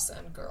 Ross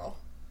and girl.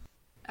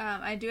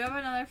 I do have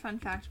another fun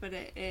fact, but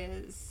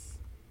it's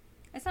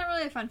not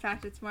really a fun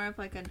fact. It's more of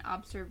like an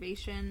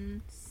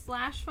observation /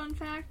 fun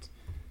fact.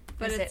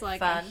 But Is it's it like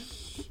fun?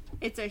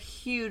 it's a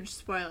huge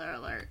spoiler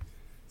alert,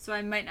 so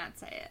I might not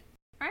say it.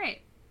 All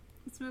right,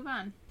 let's move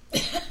on.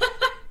 Mary, I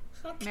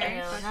fuck don't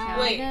yeah.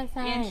 know. Wait, I guess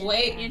I-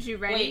 Wait, Andrew,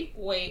 ready?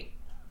 wait.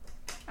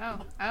 Oh.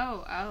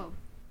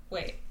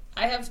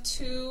 I have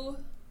 2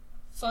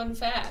 fun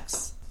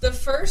facts. The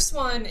first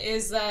one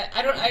is that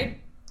I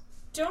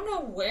don't know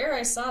where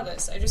I saw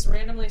this. I just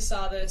randomly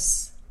saw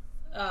this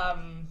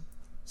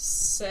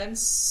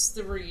since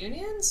the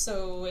reunion,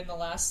 so in the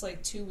last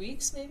like 2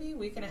 weeks, maybe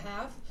week and a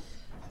half.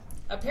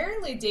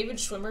 Apparently, David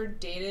Schwimmer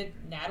dated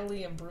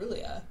Natalie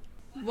Imbruglia.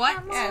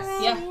 What?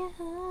 Yes. Yeah.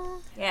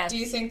 Yes. Do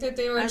you think that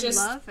they were I just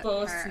love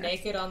both her.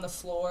 naked on the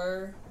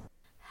floor?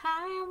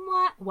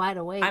 Wide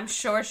awake. I'm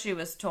sure she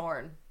was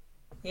torn.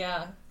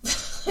 Yeah.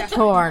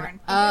 torn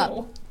up.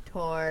 Oh.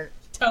 Torn.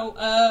 Toe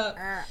up.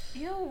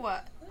 Ew.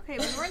 Okay,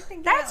 we weren't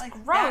thinking That's about,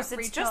 like, gross. that,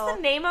 it's Rachel. just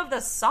the name of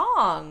the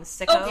song,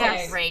 sicko. Okay.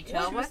 Yes, Rachel.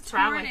 She was What's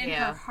wrong torn with in you?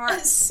 her heart.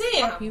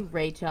 Sam. You,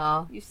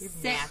 Rachel. You You're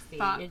sick nasty.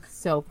 fuck. You're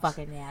so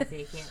fucking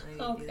nasty. I can't believe you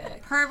do Okay.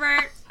 that.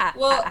 Pervert.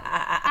 Well,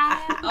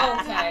 I am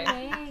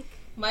Okay. awake.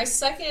 my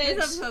second. This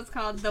episode's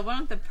called "The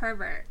One with the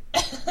Pervert."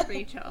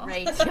 Rachel.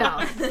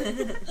 Rachel.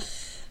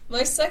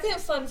 My second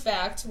fun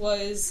fact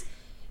was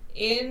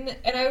and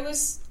I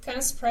was kind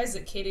of surprised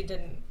that Katie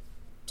didn't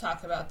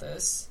talk about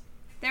this.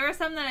 There were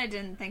some that I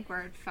didn't think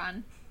were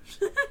fun.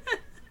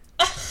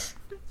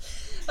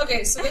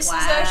 Okay, so this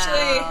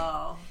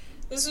Wow.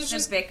 was The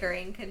just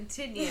bickering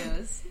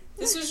continues.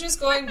 this was just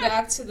going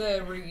back to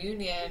the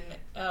reunion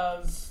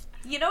of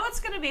You know what's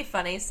going to be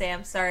funny,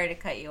 Sam? Sorry to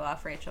cut you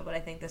off, Rachel, but I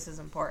think this is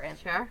important.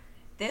 Sure.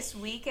 This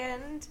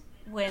weekend,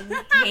 when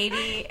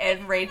Katie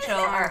and Rachel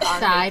are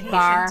on Sidebar.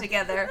 vacation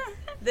together,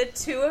 the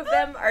two of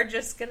them are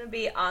just going to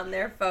be on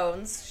their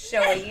phones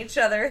showing each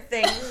other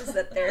things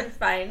that they're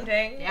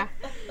finding. Yeah.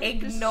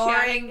 Shouting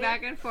Ignoring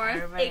back and forth.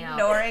 Everybody else.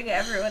 ignoring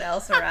everyone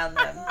else around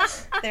them.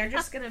 They're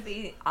just going to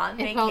be on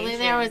vacation. If only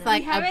there was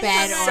like a haven't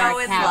bed done or So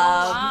a in couch.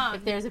 love.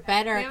 If there's a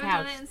bed or We a haven't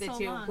done couch, it in the so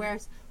two. long.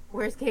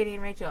 Where's Katie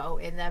and Rachel? Oh,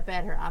 in that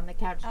bed or on the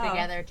couch Oh.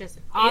 together, just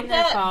on in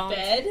their that phones.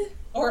 bed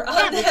or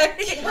on that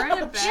We're in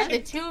a couch. bed. The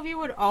two of you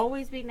would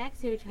always be next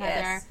to each other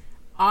Yes.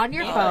 on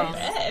your In phones,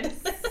 bed.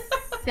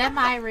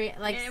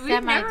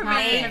 We've never been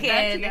in a bed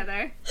Naked.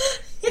 together.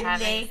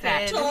 having Naked,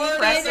 sex. Torn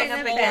pressing in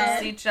up the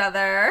against bed. each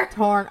other,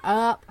 torn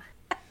up.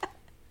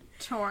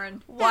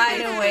 Torn.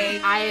 wide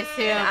awake. I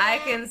assume. I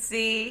can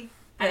see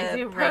I the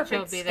assume Rachel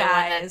perfect would be the one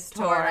sky that's is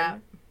torn torn. up.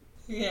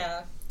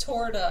 Yeah,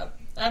 torn up.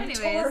 I'm Anyways.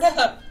 torn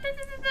up.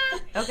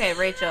 Okay,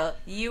 Rachel,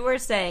 you were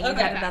saying you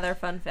Okay. had another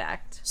fun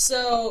fact.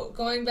 So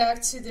going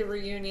back to the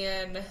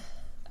reunion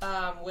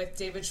with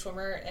David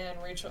Schwimmer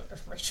and Rachel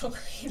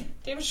Green,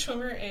 David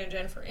Schwimmer and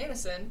Jennifer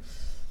Aniston,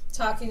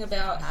 talking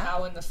about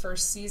how in the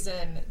first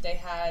season they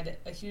had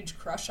a huge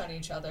crush on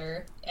each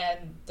other,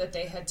 and that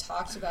they had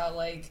talked about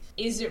like,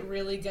 is it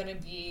really going to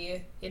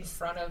be in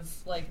front of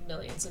like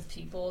millions of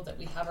people that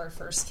we have our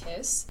first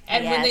kiss?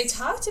 And when they Yes.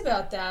 talked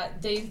about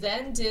that, they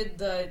then did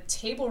the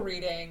table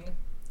reading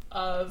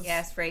of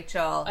Yes,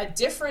 Rachel. a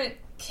different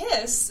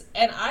kiss,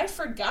 and I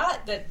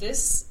forgot that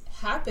this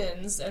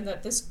happens and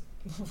that this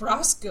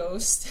Ross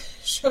ghost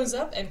shows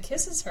up and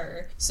kisses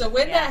her. So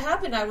when Yeah. that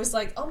happened, I was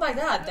like, oh my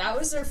god, that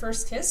was their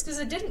first kiss? Because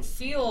it didn't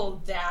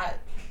feel that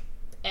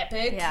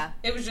epic. Yeah.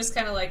 It was just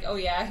kind of like, oh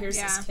yeah, here's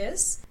Yeah. this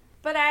kiss.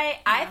 But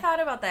I thought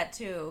about that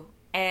too,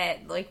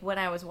 and like when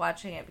I was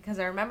watching it, because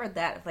I remembered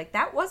that like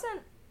that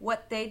wasn't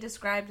what they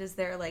described as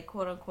their like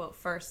quote unquote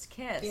first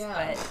kiss.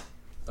 Yeah.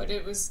 But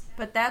it was,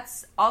 But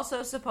that's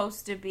also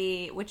supposed to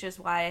be, which is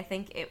why I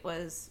think it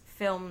was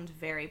filmed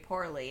very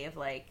poorly. Of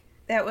like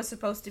that was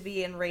supposed to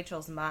be in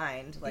Rachel's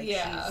mind, like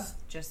Yeah. she's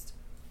just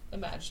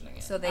imagining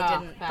it. so they Oh,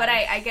 didn't. that But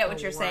is I get what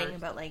the you're saying worst.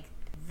 about like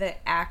the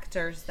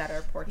actors that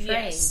are portraying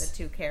Yes. the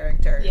two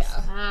characters. Yeah.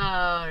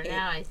 Oh,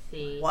 now I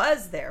see.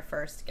 Was their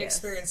first kiss.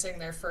 Experiencing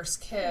their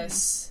first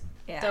kiss.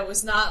 Yeah. That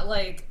was not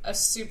like a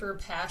super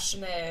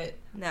passionate,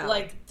 No.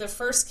 like the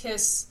first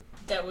kiss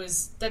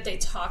that they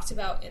talked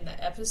about in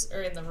the episode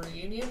or in the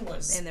reunion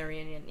was in the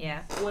reunion.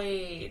 Yeah.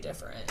 way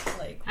different.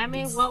 Like, I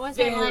mean, what was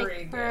it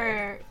very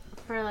like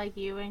for like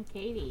you and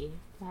Katie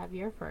to have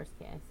your first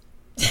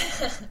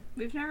kiss?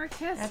 We've never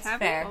kissed, That's have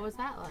fair. What was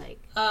that like?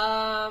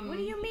 What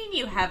do you mean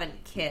you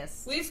haven't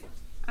kissed? We've we?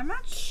 I'm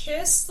not sure.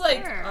 kissed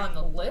like Sure. on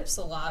the lips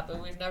a lot,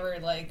 but we've never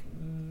like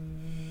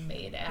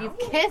made out. You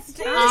kissed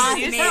Did on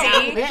you the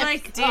see? lips.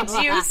 Like, Did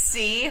you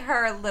see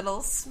her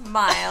little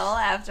smile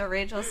after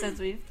Rachel says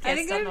we've kissed I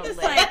think on it the was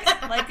lips?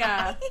 just like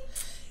a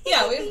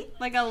Yeah, we've lip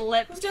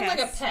we've kiss. done like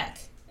a peck.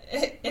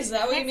 Is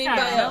that what you mean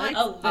Pecks by are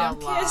a lip a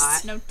kiss?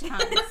 lot. No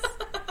tongues.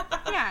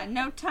 Yeah,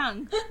 no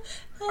tongue.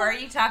 Or are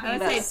you talking I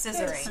would about say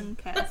scissoring?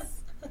 tongue kiss.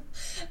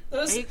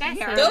 Those Are you guys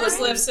Yeah, those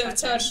right. lips have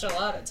touched a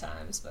lot of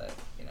times, but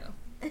you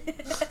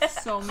know,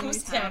 So many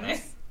who's counting?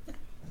 times.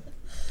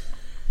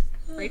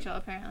 Rachel,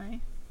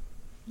 apparently.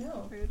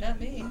 No, Rude. not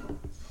me.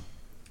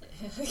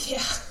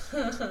 Yeah.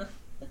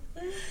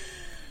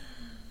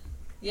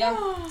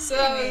 Yeah. So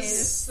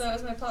that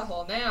was my plot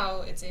hole.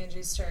 Now it's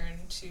Angie's turn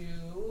to.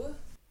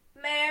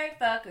 Marry,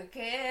 fuck, or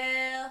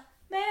kill.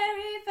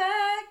 Marry,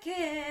 fuck,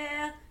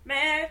 kill.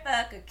 Marry,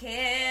 fuck, or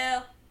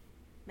kill.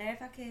 Marry,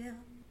 fuck, kill.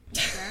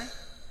 Sure.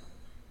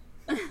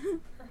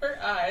 Her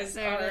eyes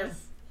There it are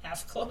is.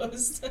 half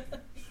closed.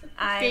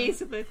 I'm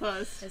Basically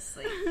close.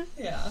 asleep.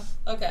 Yeah.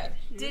 Okay.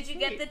 Did you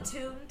get the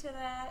tune to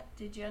that?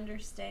 Did you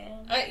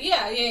understand?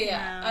 Yeah.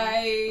 No.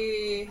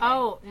 I.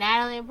 Oh,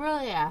 Natalie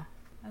Imbruglia.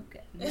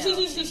 Okay. No.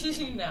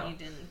 No. You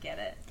didn't get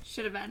it.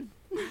 Should have been.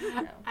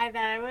 No. I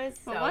thought it was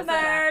so What was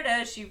bad.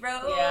 Murder, she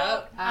wrote.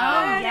 Yeah.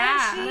 Oh,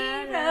 yeah.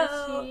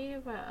 Murder, She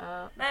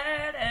wrote.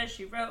 Murder,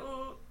 she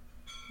wrote.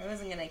 I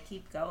wasn't gonna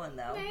keep going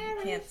though. You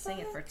can't sing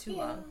it for too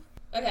long.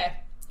 Okay.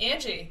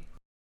 Angie.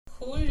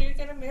 Who are you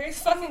gonna marry,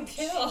 fucking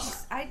kill?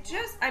 I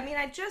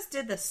just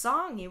did the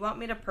song. You want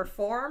me to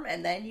perform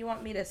and then you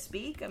want me to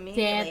speak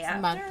immediately Dance,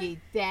 after? monkey,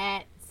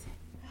 dance.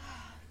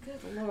 Good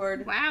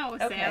lord. Wow,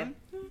 Okay. Sam.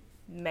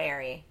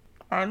 Marry.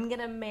 I'm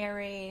gonna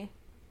marry.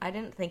 I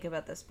didn't think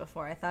about this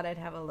before. I thought I'd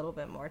have a little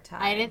bit more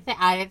time. I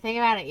didn't think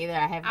about it either.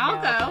 I have I'll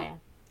no go. plan.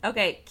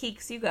 Okay,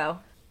 Keeks, you go.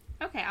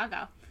 Okay, I'll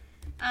go.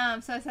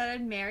 So I said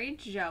I'd marry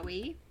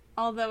Joey,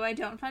 although I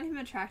don't find him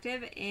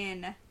attractive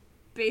in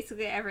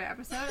basically every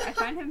episode. I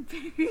find him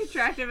very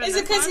attractive in Is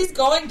this it because one. he's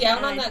going down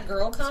And on that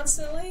girl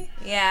constantly?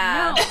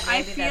 Yeah. No, I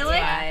maybe feel that's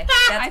like- why.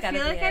 That's I gotta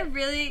feel be like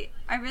it.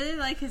 I really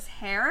like his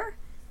hair.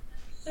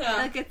 Yeah.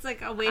 Like it's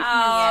like away from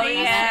Oh, his face.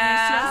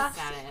 yeah. And it's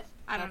just, Got it.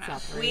 I don't That's know.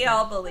 not the We reason.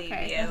 all believe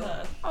Okay. you.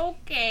 Uh-huh.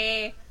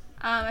 Okay.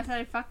 I said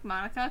I'd fuck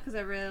Monica because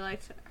I really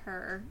liked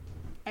her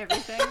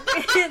everything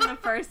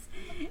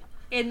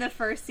in the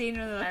first scene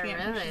when they're I looking at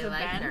really pictures of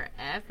like Ben. her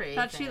everything.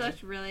 Thought she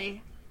looked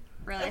really,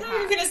 really I hot. thought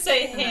you were gonna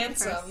say in the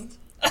handsome. first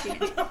I scene.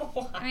 don't know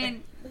why. I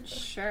mean,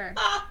 sure.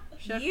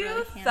 She looked You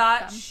really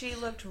thought handsome. she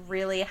looked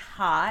really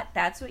hot.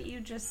 That's what you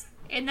just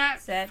In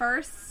that said,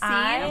 first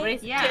scene,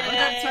 Nobody's yeah, with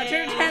that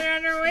sweatshirt tied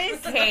around her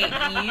waist.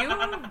 Kate,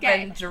 you've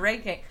Okay. been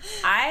drinking.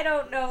 I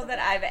don't know that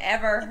I've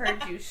ever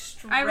heard you I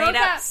straight wrote up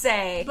that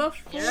say Before,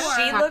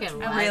 she looked Fucking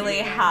really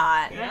lesbian.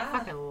 hot. You're Yeah. a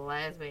fucking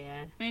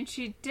lesbian. I mean,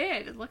 she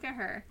did. Look at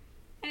her.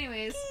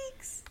 Anyways,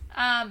 Keeks.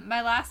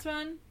 my last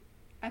one,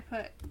 I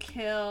put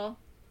kill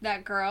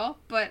that girl,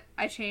 but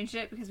I changed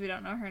it because we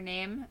don't know her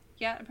name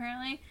yet,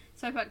 apparently.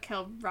 So I put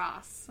kill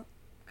Ross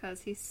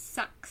because he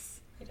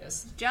sucks. He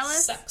does.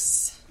 Jealous?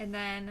 Sucks. And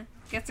then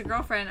gets a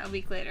girlfriend a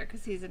week later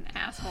because he's an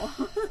asshole.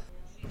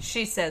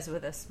 She says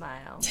with a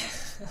smile.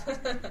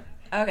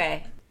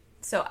 Okay,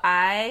 so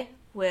I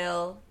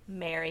will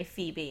marry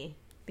Phoebe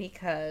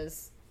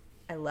because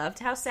I loved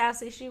how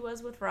sassy she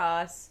was with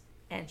Ross,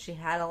 and she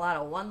had a lot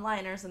of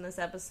one-liners in this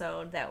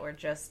episode that were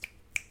just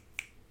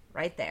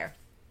right there.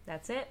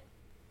 That's it.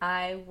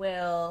 I'm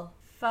gonna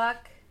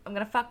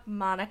fuck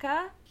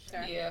Monica.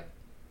 Yeah.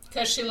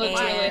 Because she looked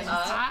And- really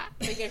hot. Hot.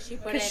 Because she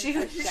put Because in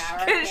a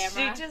shower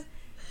camera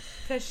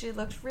because she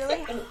looked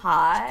really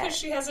hot. Because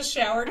she has a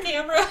shower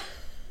camera.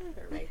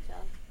 for Rachel.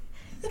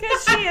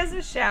 Because she has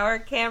a shower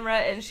camera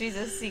and she's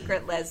a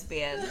secret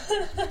lesbian.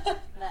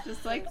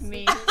 Just like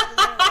me.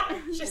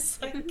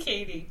 Just like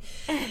Katie.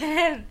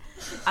 And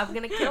I'm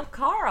gonna kill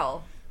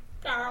Carl.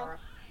 Carl.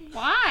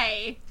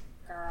 Why?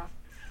 Girl.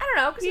 I don't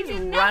know, because You he's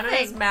did running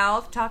his nothing.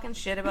 mouth, talking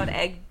shit about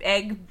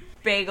egg,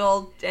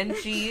 bagel, and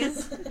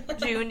cheese,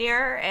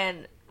 Junior,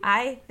 and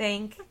I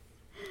think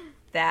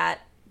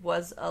that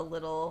was a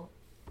little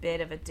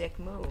bit of a dick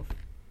move.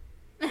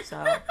 So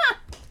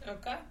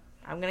Okay.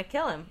 I'm gonna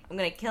kill him. I'm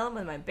gonna kill him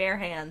with my bare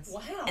hands.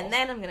 Wow. And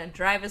then I'm gonna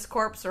drive his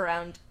corpse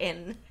around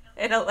in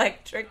an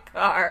electric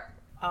car.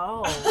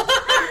 Oh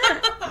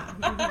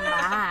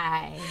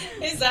my.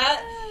 Is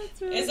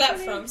that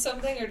from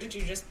something, or did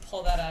you just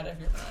pull that out of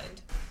your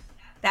mind?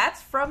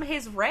 That's from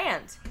his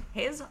rant.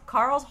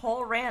 Carl's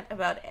whole rant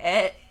about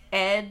Ed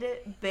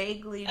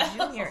Begley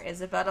Jr.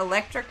 is about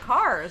electric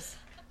cars.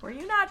 Were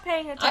you not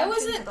paying attention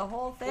wasn't to the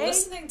whole thing?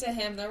 Listening to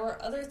him, there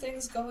were other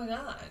things going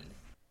on.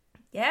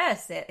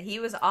 Yes, he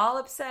was all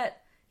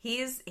upset.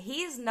 He's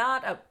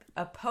not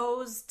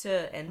opposed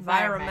to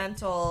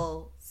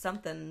environmental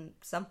something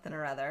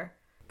or other.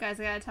 Guys,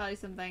 I gotta tell you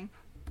something.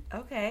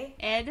 Okay,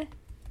 Ed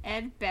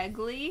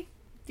Begley,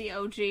 the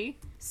OG, was born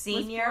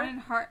senior.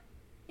 in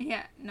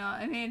Yeah, no,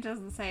 I mean it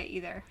doesn't say it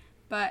either.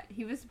 But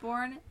he was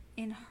born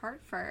in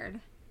Hartford.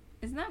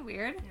 Isn't that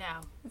weird?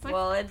 No. It's like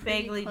Well, Ed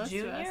pretty Begley close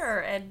to us. Jr.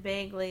 or Ed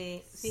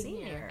Begley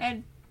Senior. Senior.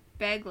 Ed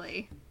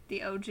Begley,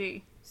 the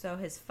OG. So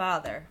his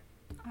father.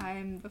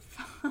 I'm the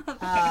father.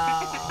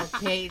 Oh,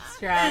 Kate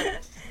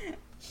Strutt.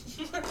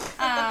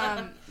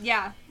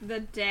 Yeah, the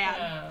dad.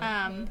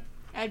 Yeah.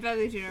 Ed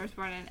Begley Jr. was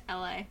born in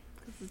LA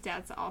because his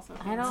dad's also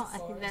I famous. don't. I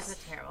think that's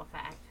a terrible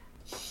fact.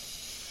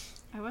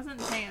 I wasn't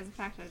saying it as a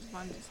fact. I just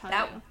wanted to tell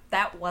you.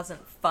 That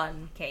wasn't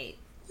fun, Kate.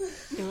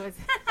 It was.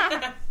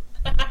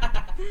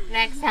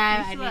 Next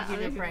time, I You should let need you other to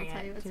people bring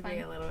tell you it it's to be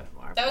fine. a little bit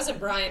more That was a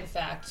Brian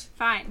fact.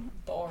 Fine.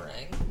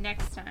 Boring.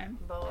 Next time.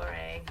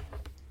 boring.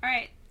 All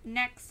right.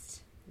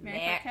 Next. Mary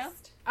Fuck Kill?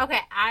 Next. Okay,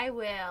 I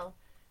will.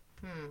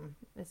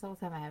 This whole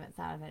time I haven't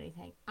thought of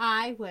anything.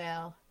 I'm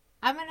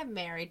gonna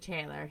marry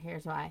Chandler.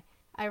 Here's why.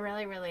 I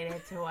really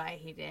related to what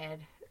he did.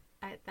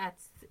 I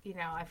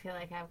feel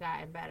like I've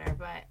gotten better,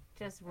 but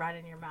just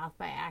running your mouth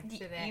by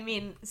accident. You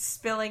mean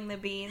spilling the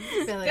beans?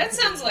 That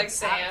sounds like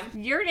Sam.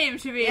 Your name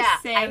should be Yeah,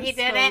 Sam. he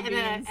did it, and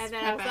then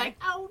I was like,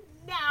 oh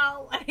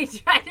no! And he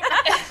tried to,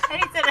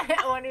 and he said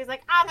when he was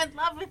like, I'm in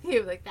love with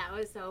you. Like that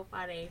was so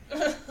funny.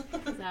 So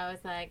I was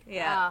like,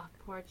 Yeah. oh,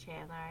 poor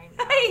Chandler. I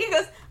know. He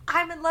goes,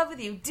 I'm in love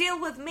with you. Deal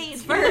with me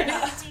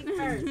first. Me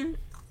first. So I'm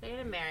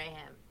gonna marry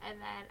him, and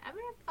then I'm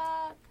gonna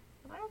fuck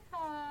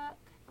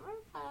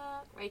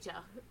Rachel.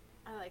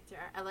 I liked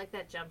her. I like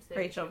that jumpsuit.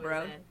 Rachel she was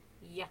Bro. in.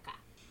 Yucca.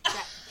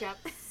 That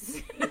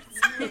jumpsuit.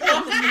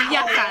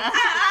 Yucca.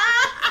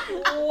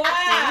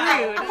 Wow.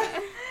 Rude.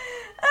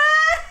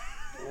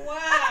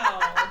 Wow.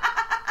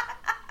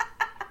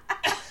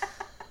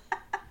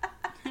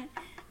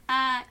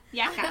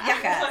 Yucca.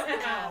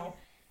 Wow.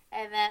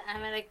 And then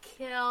I'm gonna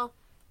kill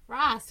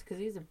Ross because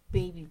he's a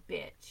baby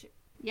bitch.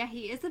 Yeah,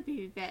 he is a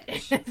baby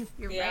bitch.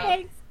 You're Yeah. right.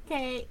 Thanks,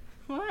 Kate.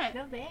 What?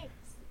 No thanks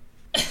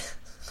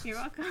You're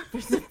welcome.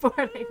 for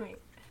supporting me.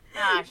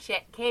 Oh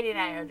shit, Katie and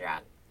I are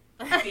drunk.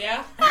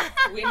 Yeah,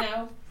 we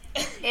know.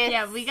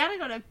 Yeah, we gotta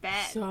go to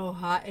bed. So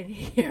hot in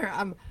here.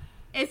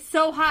 It's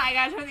so hot. I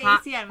gotta turn the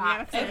Hot, AC on. We hot.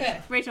 gotta finish.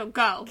 Okay. Rachel,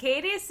 go.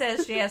 Katie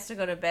says she has to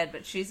go to bed,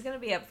 but she's going to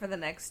be up for the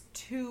next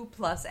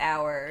 2+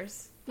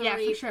 hours. Yeah,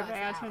 for 3+ sure. But I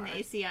gotta turn the hours.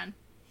 AC on.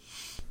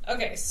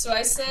 Okay, so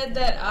I said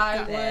that I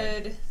Got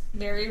it. would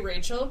marry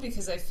Rachel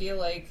because I feel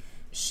like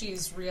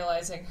she's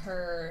realizing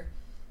her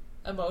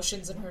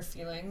emotions and her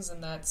feelings,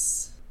 and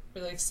that's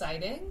really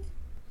exciting.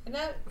 And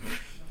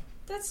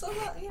that's a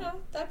lot,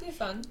 that'd be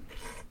fun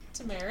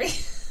to marry.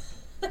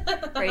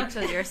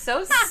 Rachel, you're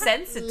so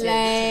sensitive tonight.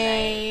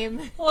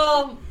 Lame.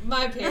 Well,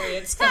 my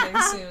period's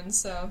coming soon,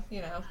 so,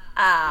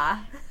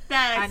 Ah.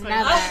 That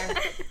explains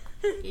Another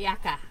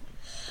yucca.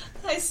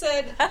 I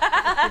said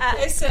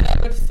I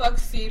would fuck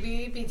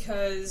Phoebe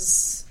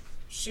because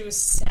she was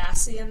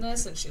sassy in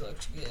this and she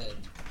looked good.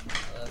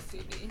 I love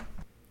Phoebe.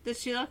 Does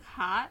she look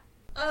hot?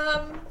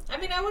 I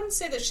mean, I wouldn't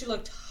say that she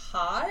looked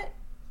hot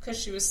because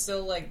she was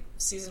still like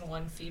season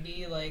 1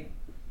 Phoebe, like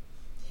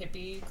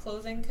hippie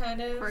clothing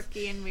kind of.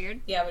 Quirky and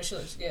weird. Yeah, but she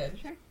looked good.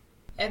 Sure.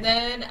 And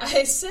then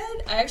I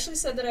actually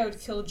said that I would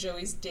kill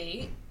Joey's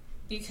date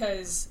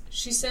because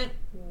she sent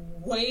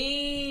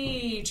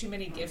way too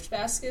many gift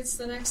baskets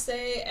the next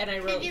day, and I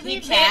wrote, you he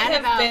be can't mad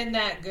have about- been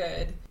that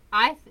good.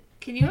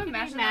 Can you Be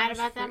imagine mad that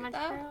about that fruit, much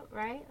though? fruit,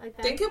 right? Like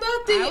that. Think about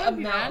I the would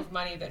be amount mad. of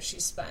money that she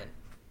spent.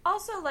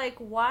 Also, like,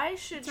 why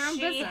should It's her own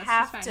she business. It's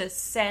have fine. to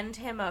send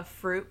him a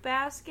fruit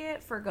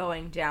basket for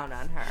going down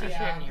on her? She Yeah.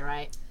 shouldn't, you're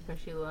right. But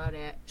she loved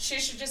it. She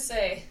should just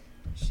say,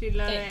 She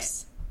loved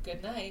thanks,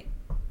 good night.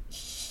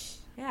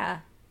 Yeah.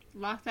 it.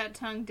 Lock that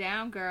tongue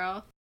down,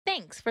 girl.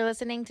 Thanks for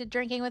listening to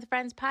Drinking with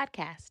Friends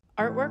podcast.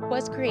 Artwork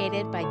was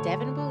created by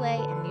Devin Boulay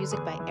and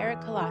music by Eric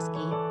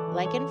Koloski.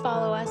 Like and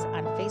follow us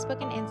on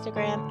Facebook and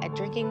Instagram at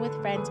Drinking with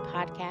Friends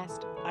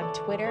Podcast, on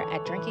Twitter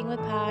at Drinking with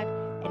Pod,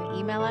 and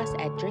email us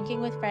at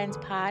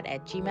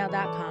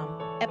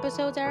drinkingwithfriendspod@gmail.com.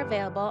 Episodes are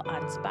available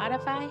on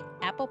Spotify,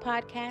 Apple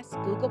Podcasts,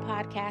 Google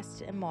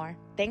Podcasts, and more.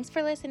 Thanks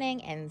for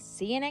listening, and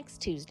see you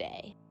next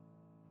Tuesday.